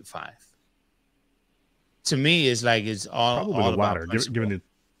didn't give the $5? To me, it's like it's all the latter. About given it.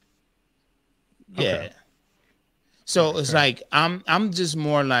 Okay. Yeah. So it's like I'm just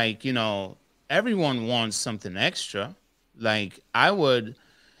more like, everyone wants something extra. Like I would,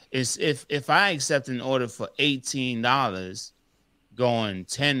 if I accept an order for $18 going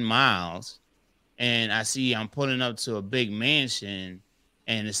 10 miles, and I see I'm pulling up to a big mansion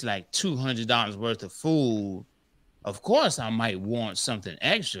and it's like $200 worth of food, of course I might want something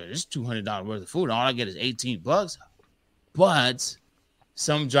extra. It's $200 worth of food. All I get is $18. But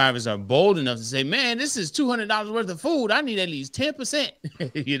some drivers are bold enough to say, man, this is $200 worth of food. I need at least 10%,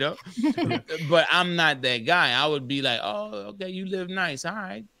 But I'm not that guy. I would be like, oh, okay, you live nice. All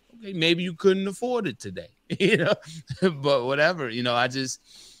right. Okay, maybe you couldn't afford it today, but whatever,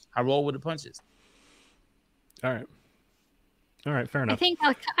 I roll with the punches. All right, fair enough.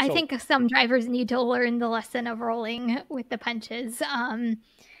 I think some drivers need to learn the lesson of rolling with the punches. I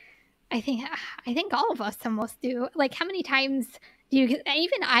think all of us almost do. Like, how many times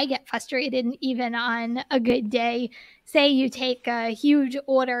even I get frustrated even on a good day. Say you take a huge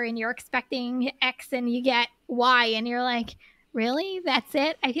order and you're expecting X and you get Y and you're like, really? That's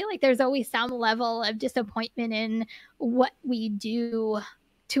it? I feel like there's always some level of disappointment in what we do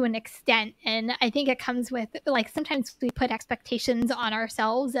to an extent. And I think it comes with, like, sometimes we put expectations on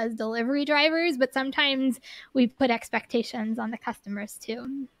ourselves as delivery drivers, but sometimes we put expectations on the customers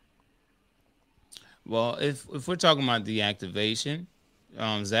too. Well, if we're talking about deactivation,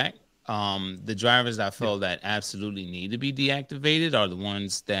 Zach, the drivers I feel that absolutely need to be deactivated are the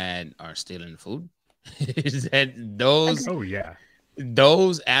ones that are stealing the food. Is that those? Oh yeah.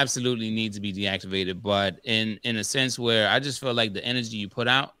 Those absolutely need to be deactivated, but in a sense where I just feel like the energy you put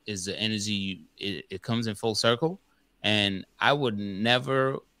out is the energy it comes in full circle, and I would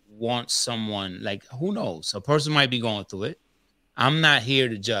never want someone, like, who knows, a person might be going through it. I'm not here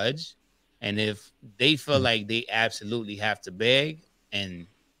to judge, and if they feel like they absolutely have to beg, and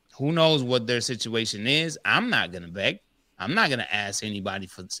who knows what their situation is, I'm not gonna beg. I'm not gonna ask anybody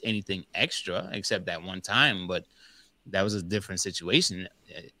for anything extra except that one time, but that was a different situation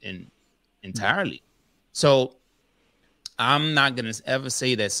entirely. So I'm not going to ever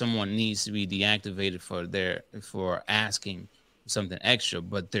say that someone needs to be deactivated for asking something extra,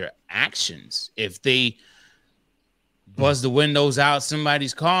 but their actions, if they buzz the windows out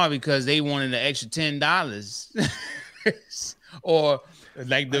somebody's car because they wanted an extra $10, or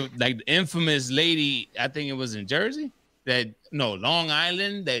like the infamous lady, I think it was in Jersey, Long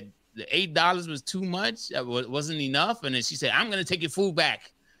Island, that the $8 was too much, wasn't enough, and then she said, "I'm gonna take your food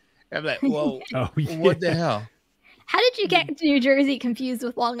back." I'm like, "Whoa, what the hell?" How did you get New Jersey confused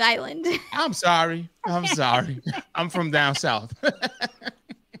with Long Island? I'm sorry. I'm from down south.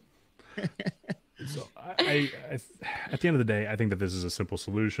 So I at the end of the day, I think that this is a simple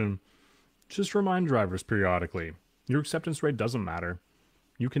solution. Just remind drivers periodically, your acceptance rate doesn't matter.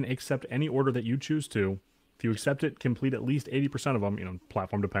 You can accept any order that you choose to. If you accept it, complete at least 80% of them,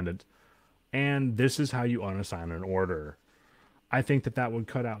 platform dependent. And this is how you unassign an order. I think that would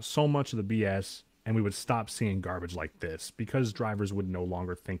cut out so much of the BS, and we would stop seeing garbage like this because drivers would no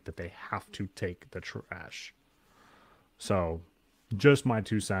longer think that they have to take the trash. So, just my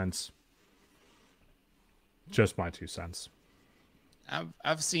 2 cents. Just my 2 cents.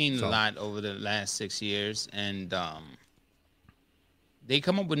 I've seen a lot over the last 6 years, and they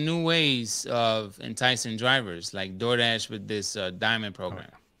come up with new ways of enticing drivers, like DoorDash with this Diamond program.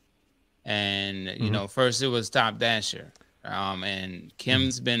 And first it was Top Dasher, and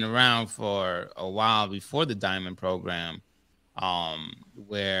Kim's been around for a while before the Diamond program,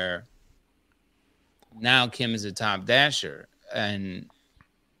 where now Kim is a Top Dasher, and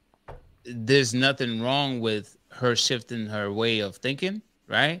there's nothing wrong with her shifting her way of thinking,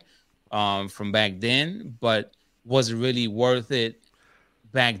 right? From back then, but was it really worth it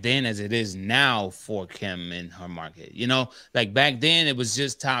back then as it is now for Kim in her market? Like back then it was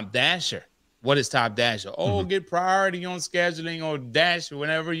just Top Dasher. What is Top Dasher? Oh, get priority on scheduling or dash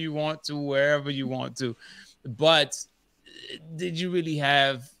whenever you want to, wherever you want to. But did you really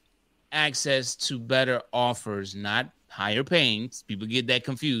have access to better offers, not higher paying? People get that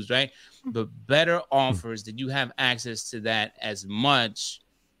confused, right? But better offers. Did you have access to that as much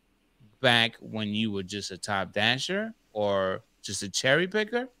back when you were just a Top Dasher or just a cherry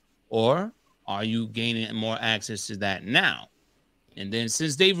picker? Or are you gaining more access to that now? And then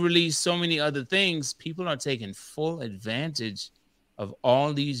since they've released so many other things, people are taking full advantage of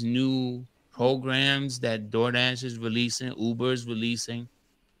all these new programs that DoorDash is releasing, Uber is releasing.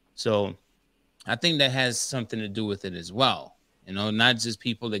 So I think that has something to do with it as well. Not just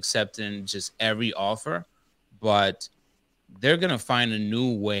people accepting just every offer, but they're going to find a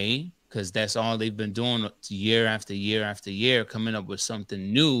new way, because that's all they've been doing year after year after year, coming up with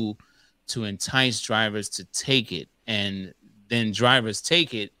something new to entice drivers to take it. And then drivers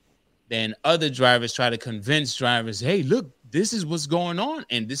take it, then other drivers try to convince drivers, hey, look, this is what's going on,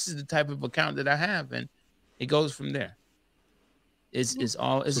 and this is the type of account that I have, and it goes from there. It's a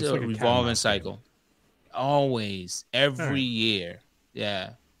like revolving cycle. Always, every year. Yeah.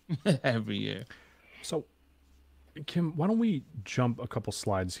 Every year. So, Kim, why don't we jump a couple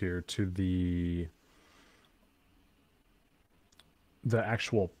slides here to the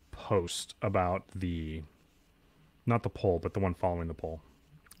actual post about not the poll, but the one following the poll.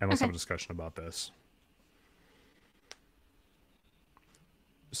 And let's have a discussion about this.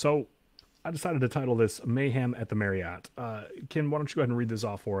 So I decided to title this Mayhem at the Marriott. Kim, why don't you go ahead and read this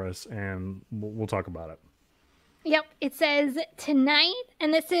off for us, and we'll talk about it. Yep, it says tonight,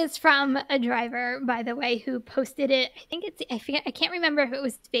 and this is from a driver, by the way, who posted it. I can't remember if it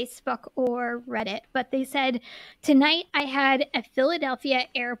was Facebook or Reddit, but they said tonight I had a Philadelphia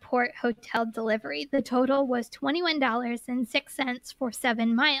airport hotel delivery. The total was $21.06 for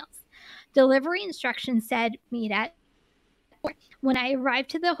 7 miles. Delivery instructions said meet at. When I arrive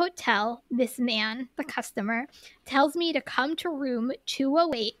to the hotel, this man, the customer, tells me to come to room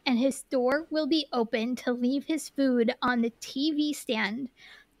 208 and his door will be open to leave his food on the TV stand.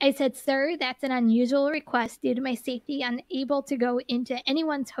 I said, "Sir, that's an unusual request due to my safety, unable to go into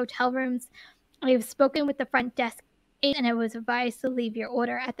anyone's hotel rooms. I have spoken with the front desk and I was advised to leave your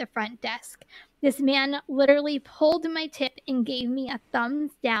order at the front desk." This man literally pulled my tip and gave me a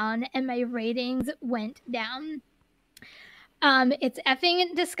thumbs down, and my ratings went down. It's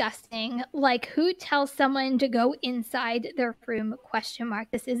effing disgusting. Like, who tells someone to go inside their room? Question mark.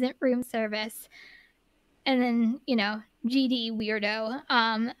 This isn't room service. And then, GD weirdo.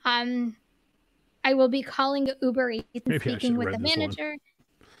 I will be calling Uber Eats and Maybe speaking with the manager.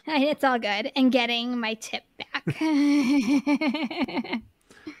 One. It's all good. And getting my tip back.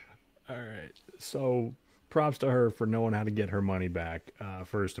 All right. So props to her for knowing how to get her money back,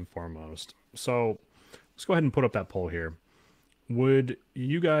 first and foremost. So let's go ahead and put up that poll here. Would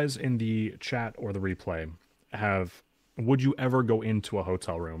you guys in the chat or the replay would you ever go into a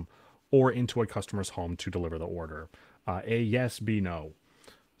hotel room or into a customer's home to deliver the order? A, yes, B, no.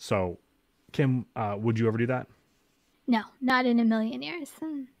 So, Kim, would you ever do that? No, not in a million years.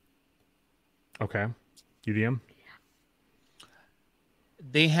 Okay. UDM?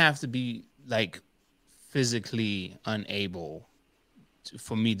 They have to be like physically unable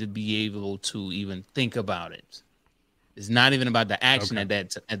for me to be able to even think about it. It's not even about the action at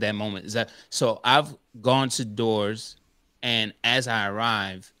that moment. Is that so? I've gone to doors, and as I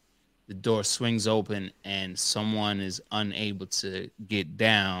arrive, the door swings open, and someone is unable to get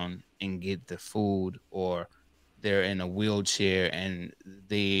down and get the food, or they're in a wheelchair and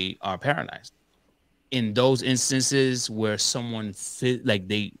they are paralyzed. In those instances where someone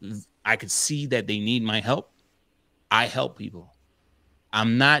I could see that they need my help, I help people.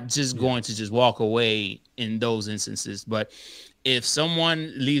 I'm not just going to just walk away in those instances. But if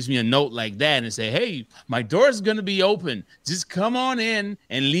someone leaves me a note like that and say, "Hey, my door is going to be open. Just come on in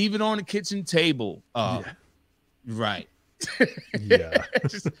and leave it on the kitchen table." Right. Yeah.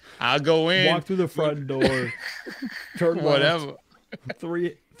 I'll go in. Walk through the front door. Turn whatever. Left,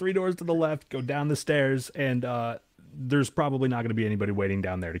 three doors to the left. Go down the stairs, and there's probably not going to be anybody waiting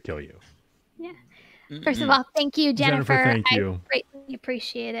down there to kill you. Yeah. First of all, thank you, Jennifer. Thank you. I greatly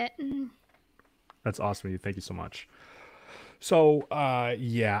appreciate it. That's awesome of you. Thank you so much. So,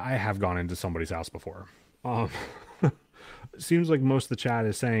 yeah, I have gone into somebody's house before. Seems like most of the chat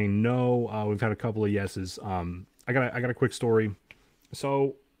is saying no. We've had a couple of yeses. I got a quick story.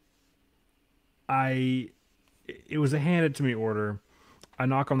 So, it was a handed to me order. I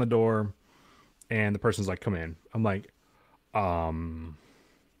knock on the door, and the person's like, "Come in." I'm like, I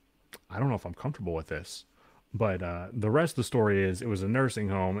don't know if I'm comfortable with this. But the rest of the story is it was a nursing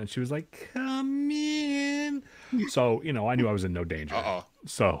home, and she was like, "Come in." So, I knew I was in no danger.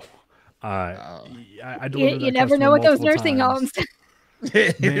 So I delivered you never know with those nursing homes.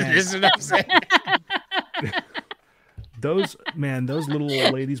 This is what I'm saying. Those little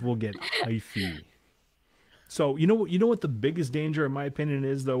old ladies will get hyphy. So, you know what the biggest danger, in my opinion,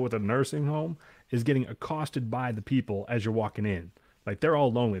 is, though, with a nursing home, is getting accosted by the people as you're walking in. Like, they're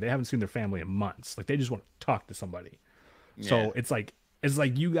all lonely. They haven't seen their family in months. Like, they just want to talk to somebody. Yeah. So it's like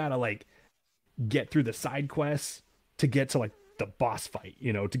you gotta like get through the side quests to get to like the boss fight,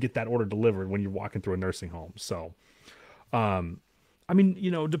 to get that order delivered when you're walking through a nursing home. So, I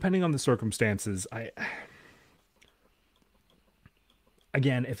mean, depending on the circumstances,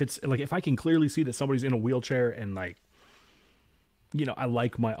 again, if it's like, if I can clearly see that somebody's in a wheelchair and like, I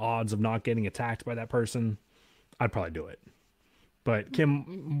like my odds of not getting attacked by that person, I'd probably do it. But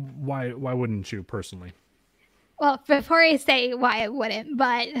Kim, why wouldn't you personally? Well, before I say why I wouldn't,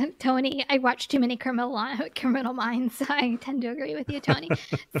 but Tony, I watch too many Criminal Minds, so I tend to agree with you, Tony.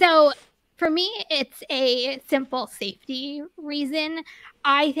 So for me, it's a simple safety reason.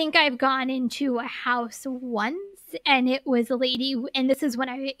 I think I've gone into a house once, and it was a lady, and this is when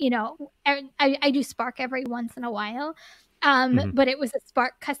I do Spark every once in a while, but it was a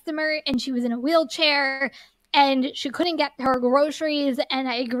Spark customer, and she was in a wheelchair, and she couldn't get her groceries, and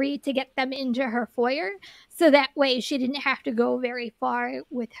I agreed to get them into her foyer, so that way she didn't have to go very far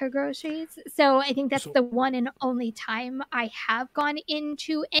with her groceries. So I think that's the one and only time I have gone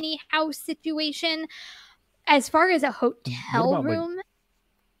into any house situation. As far as a hotel room,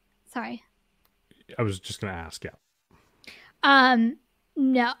 sorry. I was just gonna ask. Yeah. Um,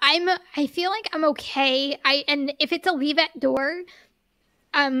 no, I feel like I'm okay. And if it's a leave at door,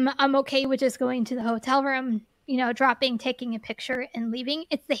 I'm okay with just going to the hotel room, dropping, taking a picture, and leaving.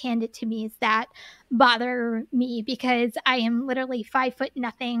 It's the hand it to me's that bother me because I am literally 5 foot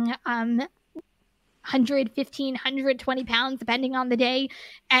nothing, 115, 120 pounds, depending on the day.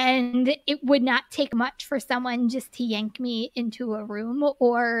 And it would not take much for someone just to yank me into a room,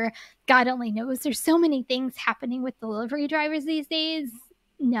 or God only knows. There's so many things happening with delivery drivers these days.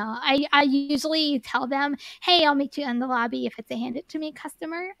 No, I usually tell them, hey, I'll meet you in the lobby if it's a hand it to me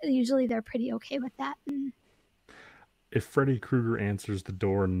customer. Usually they're pretty okay with that. If Freddy Krueger answers the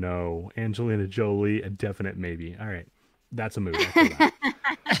door, no. Angelina Jolie, a definite maybe. All right, that's a move. I feel that.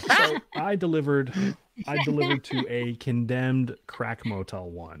 So I delivered to a condemned crack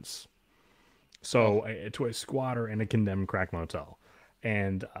motel once. So to a squatter in a condemned crack motel,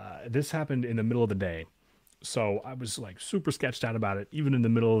 and this happened in the middle of the day. So I was like super sketched out about it, even in the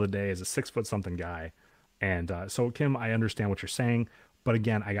middle of the day as a 6 foot something guy. And so Kim, I understand what you're saying, but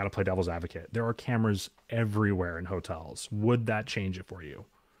again, I got to play devil's advocate. There are cameras everywhere in hotels. Would that change it for you?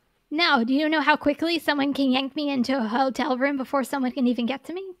 No, do you know how quickly someone can yank me into a hotel room before someone can even get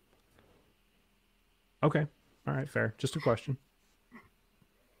to me? Okay. All right, fair. Just a question.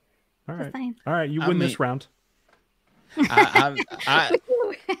 All Just right. saying. All right, you win this round.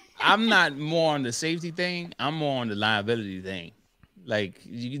 I'm not more on the safety thing. I'm more on the liability thing. Like,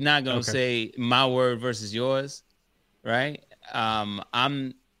 you're not gonna say my word versus yours, right? I'm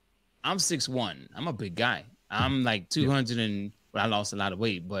 6'1". I'm a big guy. I'm like 200 and well, I lost a lot of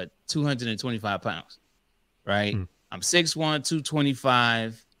weight, but 225 pounds, right? I'm 6'1",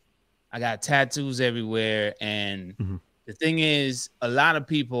 225. I got tattoos everywhere, and the thing is, a lot of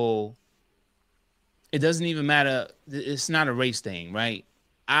people. It doesn't even matter. It's not a race thing, right?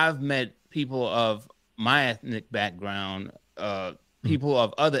 I've met people of my ethnic background, people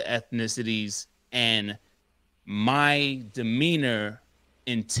of other ethnicities, and my demeanor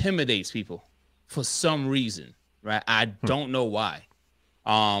intimidates people for some reason, right? I don't know why.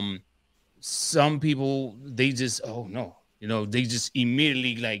 Some people, they just, oh no, they just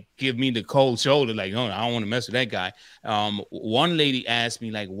immediately like give me the cold shoulder, like, no, I don't want to mess with that guy. One lady asked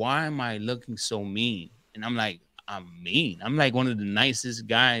me, like, why am I looking so mean? And I'm like, I'm mean. I'm like one of the nicest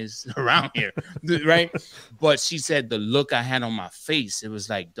guys around here, right? But she said the look I had on my face, it was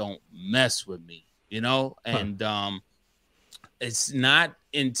like, don't mess with me, and it's not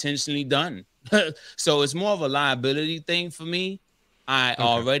intentionally done. So it's more of a liability thing for me. I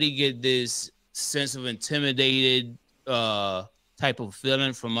already get this sense of intimidated type of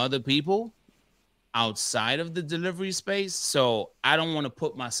feeling from other people outside of the delivery space. So I don't want to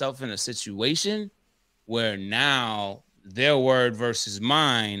put myself in a situation where now their word versus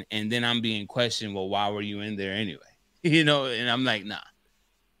mine, and then I'm being questioned, well, why were you in there anyway? And I'm like, nah,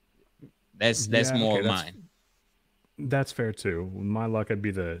 that's more of mine. That's fair too. With my luck, I'd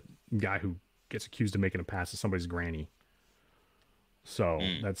be the guy who gets accused of making a pass to somebody's granny. So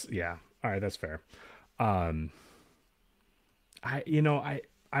that's all right. That's fair. I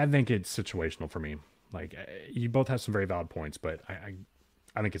think it's situational for me. Like, you both have some very valid points, but I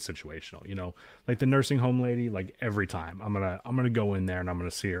think it's situational. Like the nursing home lady. Like, every time I'm gonna go in there and I'm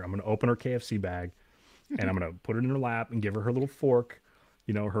gonna see her. I'm gonna open her KFC bag, and I'm gonna put it in her lap and give her little fork.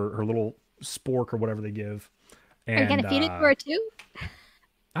 Her little spork or whatever they give. And, are you gonna feed it to her too?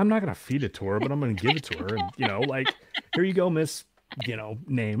 I'm not gonna feed it to her, but I'm gonna give it to her, and like, here you go, miss,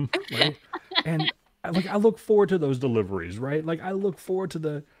 name, right? And I look forward to those deliveries, right? Like, I look forward to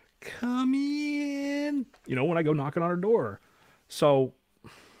the come in, when I go knocking on her door. So,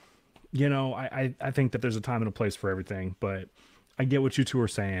 I think that there's a time and a place for everything, but I get what you two are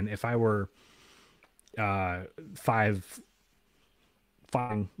saying. If I were 5'5",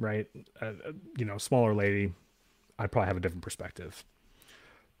 right, smaller lady, I'd probably have a different perspective.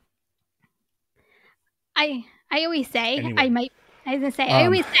 I always say anyway, I always say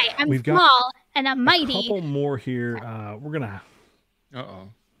I'm small and I'm mighty. A couple more here. We're gonna.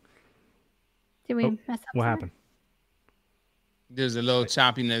 Did we mess up? What happened? There's a little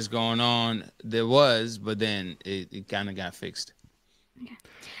choppiness going on. There was, but then it kind of got fixed. Okay.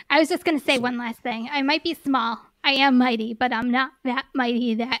 I was just gonna say one last thing. I might be small. I am mighty, but I'm not that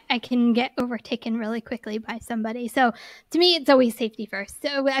mighty that I can get overtaken really quickly by somebody. So to me, it's always safety first.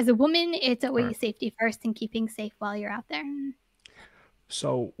 So as a woman, it's always safety first and keeping safe while you're out there.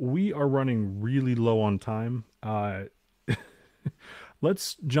 So we are running really low on time.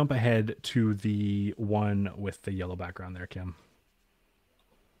 Let's jump ahead to the one with the yellow background there, Kim.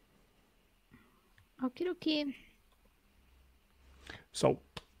 Okie dokie. So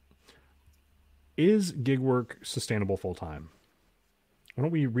Is gig work sustainable full time? Why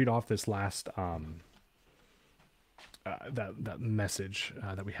don't we read off this last that message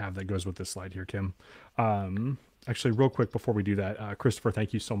that we have that goes with this slide here, Kim. Actually, real quick before we do that, Christopher,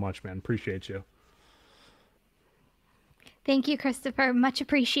 thank you so much, man. Appreciate you. Thank you, Christopher. Much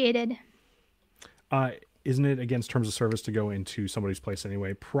appreciated. Isn't it against terms of service to go into somebody's place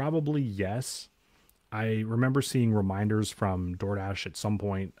anyway? Probably yes. I remember seeing reminders from DoorDash at some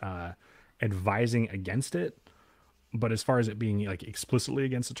point advising against it, but as far as it being like explicitly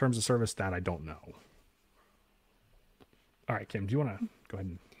against the terms of service, that I don't know. All right, Kim, do you want to go ahead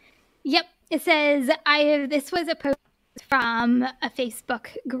and... Yep. It says, this was a post from a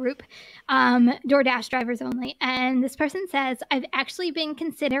Facebook group, DoorDash drivers only. And this person says, I've actually been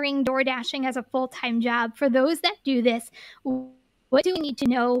considering DoorDashing as a full-time job. For those that do this, what do we need to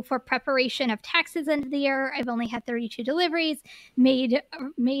know for preparation of taxes end of the year? I've only had 32 deliveries, made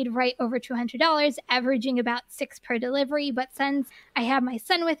right over $200, averaging about 6 per delivery. But since I have my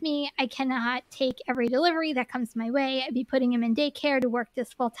son with me, I cannot take every delivery that comes my way. I'd be putting him in daycare to work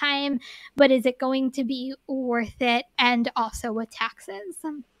this full time. But is it going to be worth it? And also with taxes.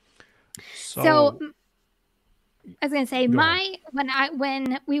 So I was going to say,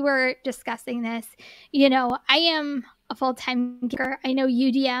 when we were discussing this, I am a full-time gig worker. I know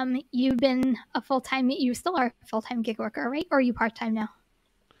UDM, you still are a full-time gig worker, right? Or are you part-time now?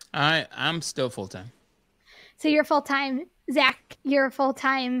 I'm still full-time. So you're full-time. Zach, you're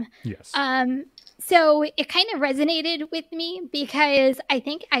full-time. Yes. So it kind of resonated with me because I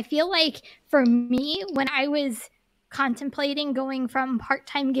feel like for me, when I was contemplating going from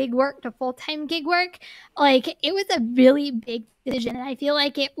part-time gig work to full-time gig work, like it was a really big decision, and I feel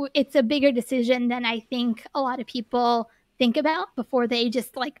like it's a bigger decision than I think a lot of people think about before they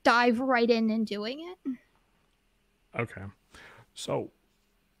just like dive right in and doing it. Okay, so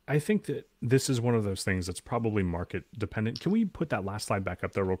I think that this is one of those things that's probably market dependent. Can we put that last slide back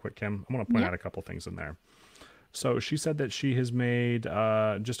up there real quick, Kim? I want to point out a couple things in there. So she said that she has made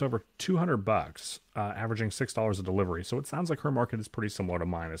just over $200, averaging $6 a delivery. So it sounds like her market is pretty similar to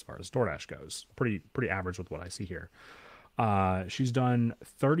mine as far as DoorDash goes. Pretty average with what I see here. She's done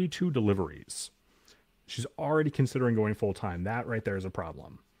 32 deliveries. She's already considering going full time. That right there is a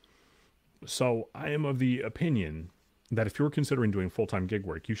problem. So I am of the opinion that if you're considering doing full-time gig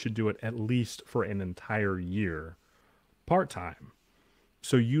work, you should do it at least for an entire year part-time,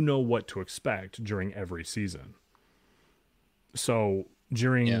 so you know what to expect during every season. So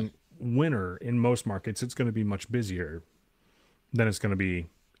during winter, in most markets, it's going to be much busier than it's going to be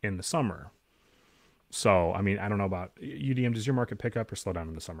in the summer. So, I mean, I don't know about UDM. Does your market pick up or slow down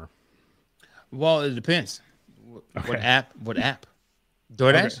in the summer? Well, it depends. What app? DoorDash?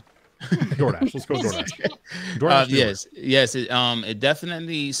 Okay. DoorDash. Let's go DoorDash. DoorDash yes. It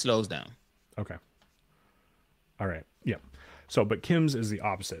definitely slows down. Okay. All right. Yeah. So, but Kim's is the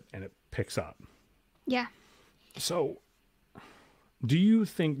opposite, and it picks up. Yeah. So, do you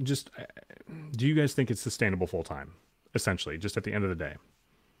guys think it's sustainable full time? Essentially, just at the end of the day.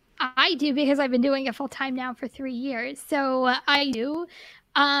 I do, because I've been doing it full time now for 3 years. So I do.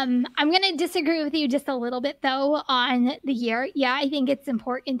 I'm going to disagree with you just a little bit, though, on the year. Yeah, I think it's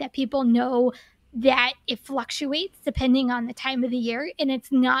important that people know that it fluctuates depending on the time of the year, and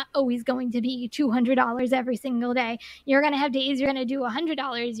it's not always going to be $200 every single day. You're going to have days you're going to do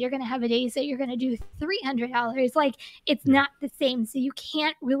 $100. You're going to have days that you're going to do $300. Like, it's not the same. So you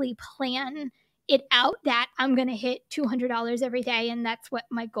can't really plan it out that I'm going to hit $200 every day and that's what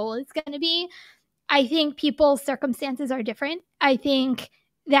my goal is going to be. I think people's circumstances are different. I think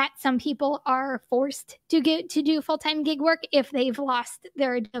that some people are forced to do full-time gig work if they've lost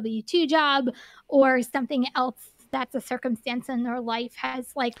their W-2 job or something else that's a circumstance in their life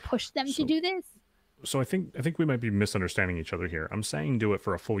has like pushed them to do this. So I think we might be misunderstanding each other here. I'm saying do it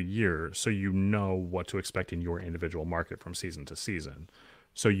for a full year so you know what to expect in your individual market from season to season.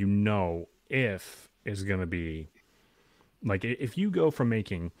 So you know if it's going to be like, if you go from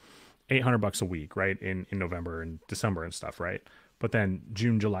making $800 a week, right, in November and December and stuff, right, but then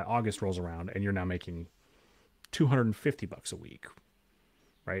June, July, August rolls around and you're now making $250 a week,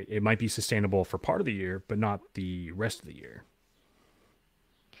 right? It might be sustainable for part of the year, but not the rest of the year.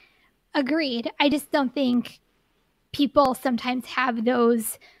 Agreed. I just don't think people sometimes have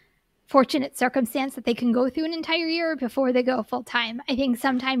those fortunate circumstance that they can go through an entire year before they go full time. I think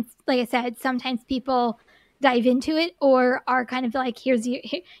sometimes, like I said, sometimes people dive into it or are kind of like, here's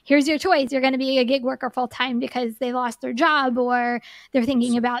your choice. You're going to be a gig worker full time because they lost their job or they're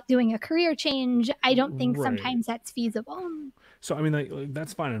thinking about doing a career change. I don't think sometimes that's feasible. So, I mean, like,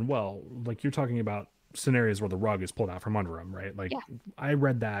 that's fine and well. Like, you're talking about scenarios where the rug is pulled out from under them, right? Like, I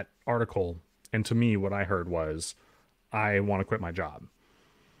read that article And to me, what I heard was, I want to quit my job.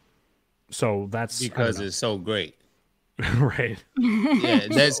 So that's, I don't because it's so great. know. Right. Yeah,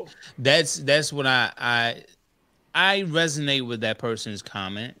 So, that's what I resonate with that person's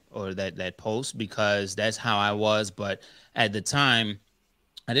comment or that post because that's how I was. But at the time,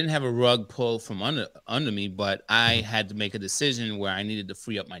 I didn't have a rug pulled from under me, but I mhm. had to make a decision where I needed to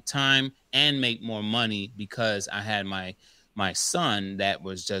free up my time and make more money because I had my son that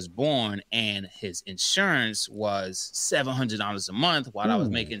was just born and his insurance was $700 a month while I was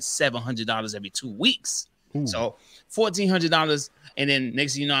Ooh, making $700 every 2 weeks. ooh, So $1,400, and then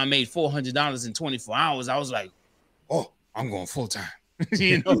next thing you know, I made $400 in 24 hours. I was like, oh, I'm going full time.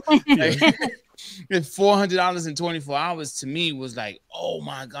 you know, yeah. like $400 in 24 hours to me was like, oh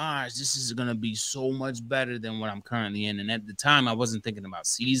my gosh, this is gonna be so much better than what I'm currently in. And at the time, I wasn't thinking about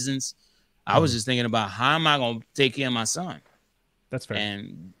seasons. I was Mhm. just thinking about how am I gonna take care of my son, That's fair.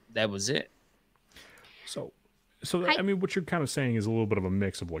 and that was it. So, so I I mean, what you're kind of saying is a little bit of a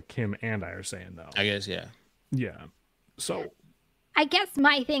mix of what Kim and I are saying, though. I guess, yeah. Yeah. So, I guess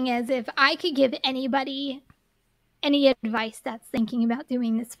my thing is, if I could give anybody any advice that's thinking about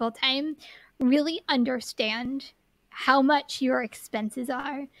doing this full time, really understand how much your expenses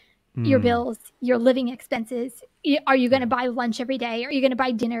are, your mm, bills, your living expenses. Are you going to yeah. buy lunch every day? Are you going to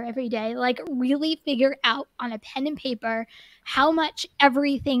buy dinner every day? Like, really figure out on a pen and paper how much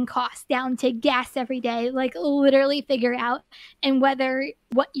everything costs down to gas every day. Like, literally figure out, and whether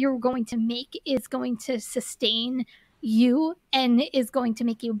what you're going to make is going to sustain you and is going to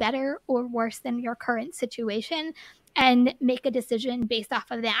make you better or worse than your current situation, and make a decision based off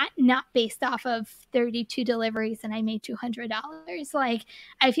of that, not based off of 32 deliveries and I made $200. Like,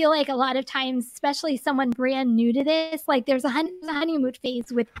 I feel like a lot of times, especially someone brand new to this, like there's a honeymoon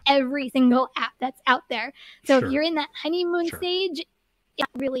phase with every single app that's out there. So if you're Sure. in that honeymoon Sure. stage, it's not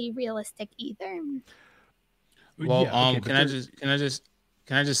really realistic either. Well, Yeah. Okay. But there,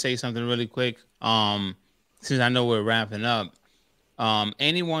 can I just say something really quick? Since I know we're wrapping up,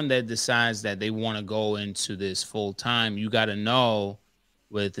 anyone that decides that they want to go into this full time, you got to know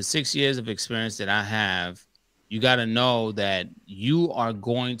with the 6 years of experience that I have, you got to know that you are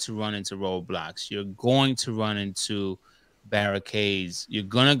going to run into roadblocks. You're going to run into barricades. You're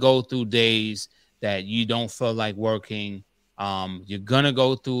going to go through days that you don't feel like working. You're going to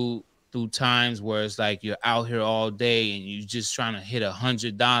go through times where it's like you're out here all day and you're just trying to hit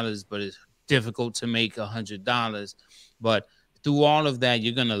 $100, but it's difficult to make $100. But through all of that,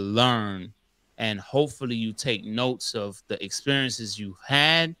 you're going to learn, and hopefully you take notes of the experiences you've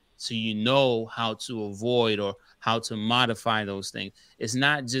had so you know how to avoid or how to modify those things. It's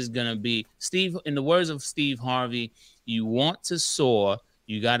not just going to be Steve, in the words of Steve Harvey, you want to soar,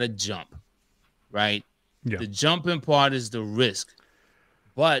 you got to jump, right? yeah. The jumping part is the risk.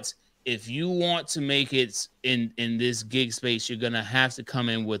 But if you want to make it in this gig space, you're going to have to come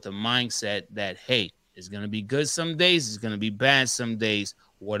in with a mindset that, hey, it's going to be good some days. It's going to be bad some days.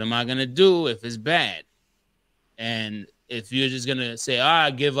 What am I going to do if it's bad? And if you're just going to say,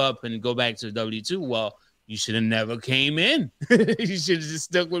 I give up and go back to W-2, well, you should have never came in. You should have just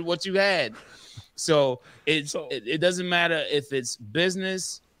stuck with what you had. So So, it doesn't matter if it's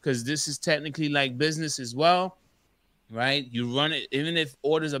business, because this is technically like business as well, right? You run it, even if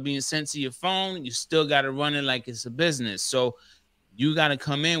orders are being sent to your phone, you still got to run it like it's a business. So you got to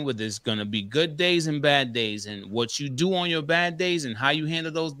come in with this going to be good days and bad days, and what you do on your bad days and how you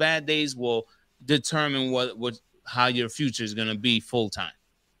handle those bad days will determine what how your future is going to be full time.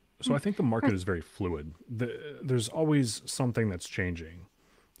 so I think the market is very fluid. There's always something that's changing.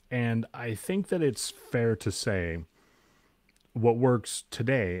 And I think that it's fair to say what works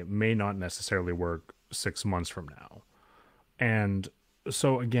today may not necessarily work 6 months from now. And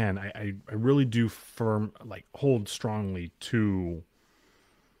so again, I really do hold strongly to,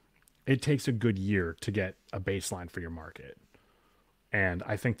 it takes a good year to get a baseline for your market. And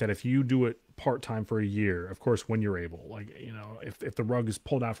I think that if you do it part time for a year, of course, when you're able, like, if the rug is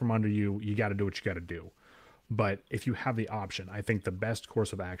pulled out from under you, you got to do what you got to do. But if you have the option, I think the best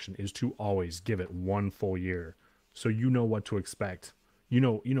course of action is to always give it one full year so you know what to expect.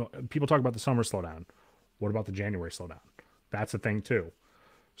 People talk about the summer slowdown. What about the January slowdown? That's a thing too.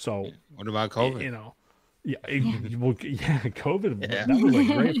 So, What about y- COVID? you know, yeah, well, yeah, COVID, Yeah. that was like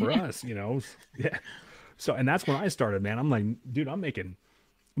great for us, Yeah. So, and that's when I started, man. I'm like, dude, I'm making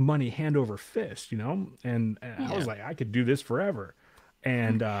money hand over fist, and I was like, I could do this forever.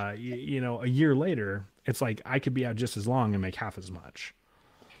 And, a year later, it's like I could be out just as long and make half as much.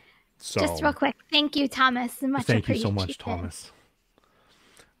 Just real So, quick, thank you, Thomas. Much thank you so appreciated. much, Thomas.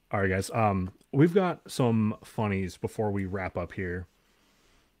 All right, guys. We've got some funnies before we wrap up here.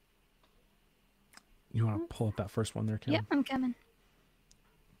 You want to pull up that first one there, Kim? Yep, I'm coming.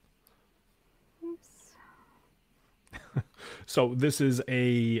 Oops. So this is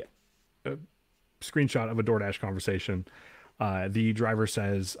a screenshot of a DoorDash conversation. The driver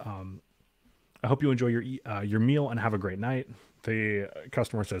says, "I hope you enjoy your meal and have a great night." The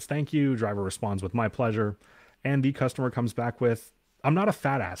customer says, "Thank you." Driver responds with, "My pleasure." And the customer comes back with, "I'm not a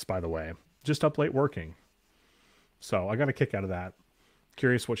fat ass, by the way, just up late working." So I got a kick out of that.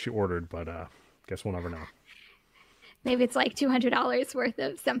 Curious what she ordered, but guess we'll never know. Maybe it's like $200 worth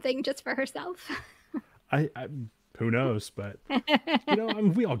of something just for herself. I who knows, but you know, I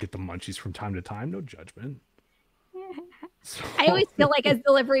mean, we all get the munchies from time to time. No judgment. So, I always feel like as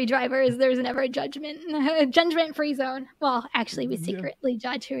delivery drivers, there's never a judgment-free zone. Well, actually, we secretly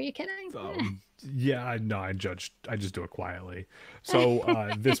judge. Who are you kidding? yeah, no, I just do it quietly. So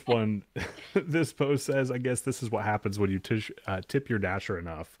this one, this post says, "I guess this is what happens when you tip your dasher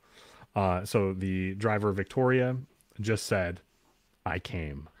enough." So the driver Victoria just said, "I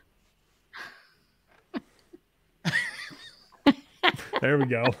came." There we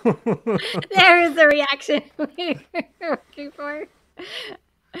go. There is the reaction we were looking for.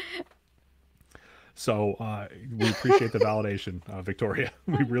 So we appreciate the validation, Victoria.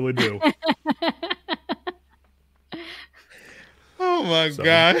 We really do. Oh my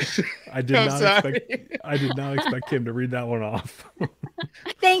gosh! I did not expect him to read that one off.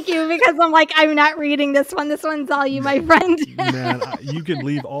 Thank you, because I'm not reading this one. This one's all you, my friend. Man, you could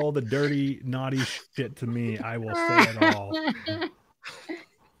leave all the dirty, naughty shit to me. I will say it all.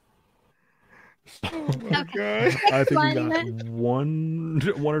 Oh my God. I think we got one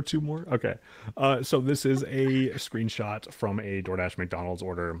or two more. Okay. So this is a screenshot from a DoorDash McDonald's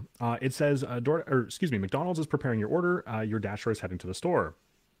order. It says, McDonald's is preparing your order. Your dasher is heading to the store.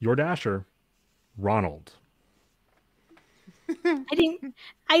 Your dasher, Ronald. I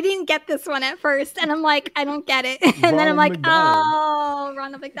didn't get this one at first, and I'm like, I don't get it. And then I'm like, McDonald. oh,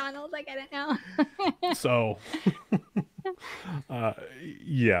 Ronald McDonald, I get it now. So,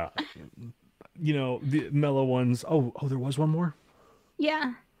 yeah. You know, the mellow ones. Oh, there was one more?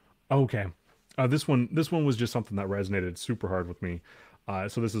 Yeah. Okay. This one was just something that resonated super hard with me.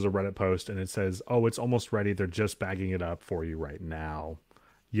 So this is a Reddit post, and it says, "Oh, it's almost ready. They're just bagging it up for you right now."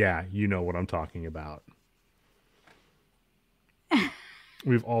 Yeah, you know what I'm talking about.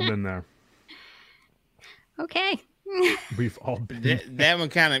 We've all been there. Okay. We've all been that one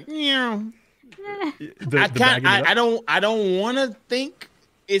kind of, you know. I I don't want to think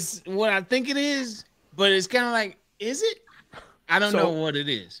it's what I think it is, but it's kind of like, is it? I don't know what it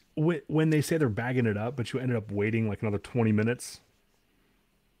is. When they say they're bagging it up, but you ended up waiting like another 20 minutes.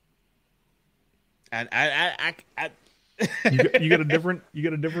 I you got a different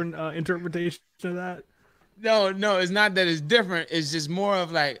interpretation of that? No, it's not that it's different. It's just more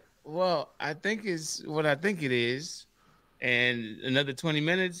of like, well, I think it's what I think it is, and another 20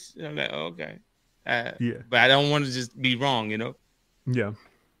 minutes. I'm like, oh, okay, yeah. But I don't want to just be wrong, you know. Yeah.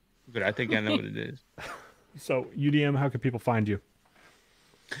 But I think I know what it is. So UDM, how can people find you?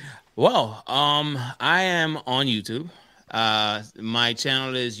 Well, I am on YouTube. My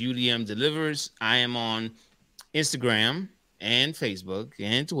channel is UDM Delivers. I am on Instagram and Facebook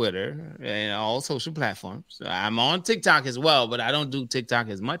and Twitter and all social platforms. I'm on TikTok as well, but I don't do TikTok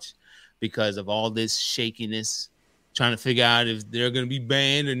as much because of all this shakiness, trying to figure out if they're going to be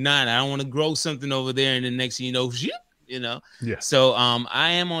banned or not. I don't want to grow something over there and the next thing you know, Yeah. So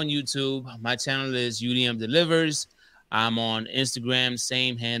I am on YouTube. My channel is UDM Delivers. I'm on Instagram,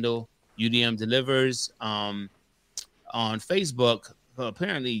 same handle, UDM Delivers. On Facebook,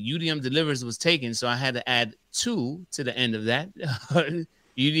 apparently UDM Delivers was taken, so I had to add 2 to the end of that.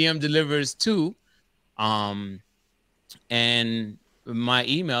 UDM Delivers 2. And my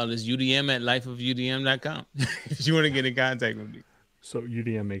email is udm@lifeofudm.com if you want to get in contact with me. So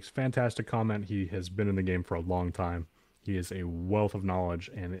UDM makes fantastic comment. He has been in the game for a long time. He is a wealth of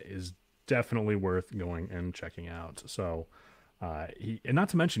knowledge and is definitely worth going and checking out. So and not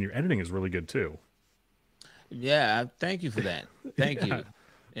to mention your editing is really good too. Yeah, thank you for that. Thank you.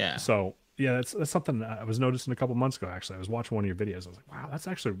 Yeah. So yeah, that's something I was noticing a couple months ago. Actually, I was watching one of your videos. I was like, wow, that's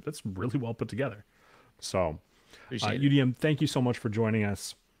really well put together. So UDM, thank you so much for joining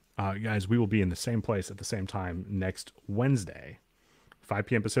us, guys. We will be in the same place at the same time next Wednesday, 5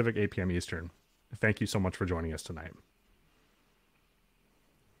 p.m. Pacific, 8 p.m. Eastern. Thank you so much for joining us tonight.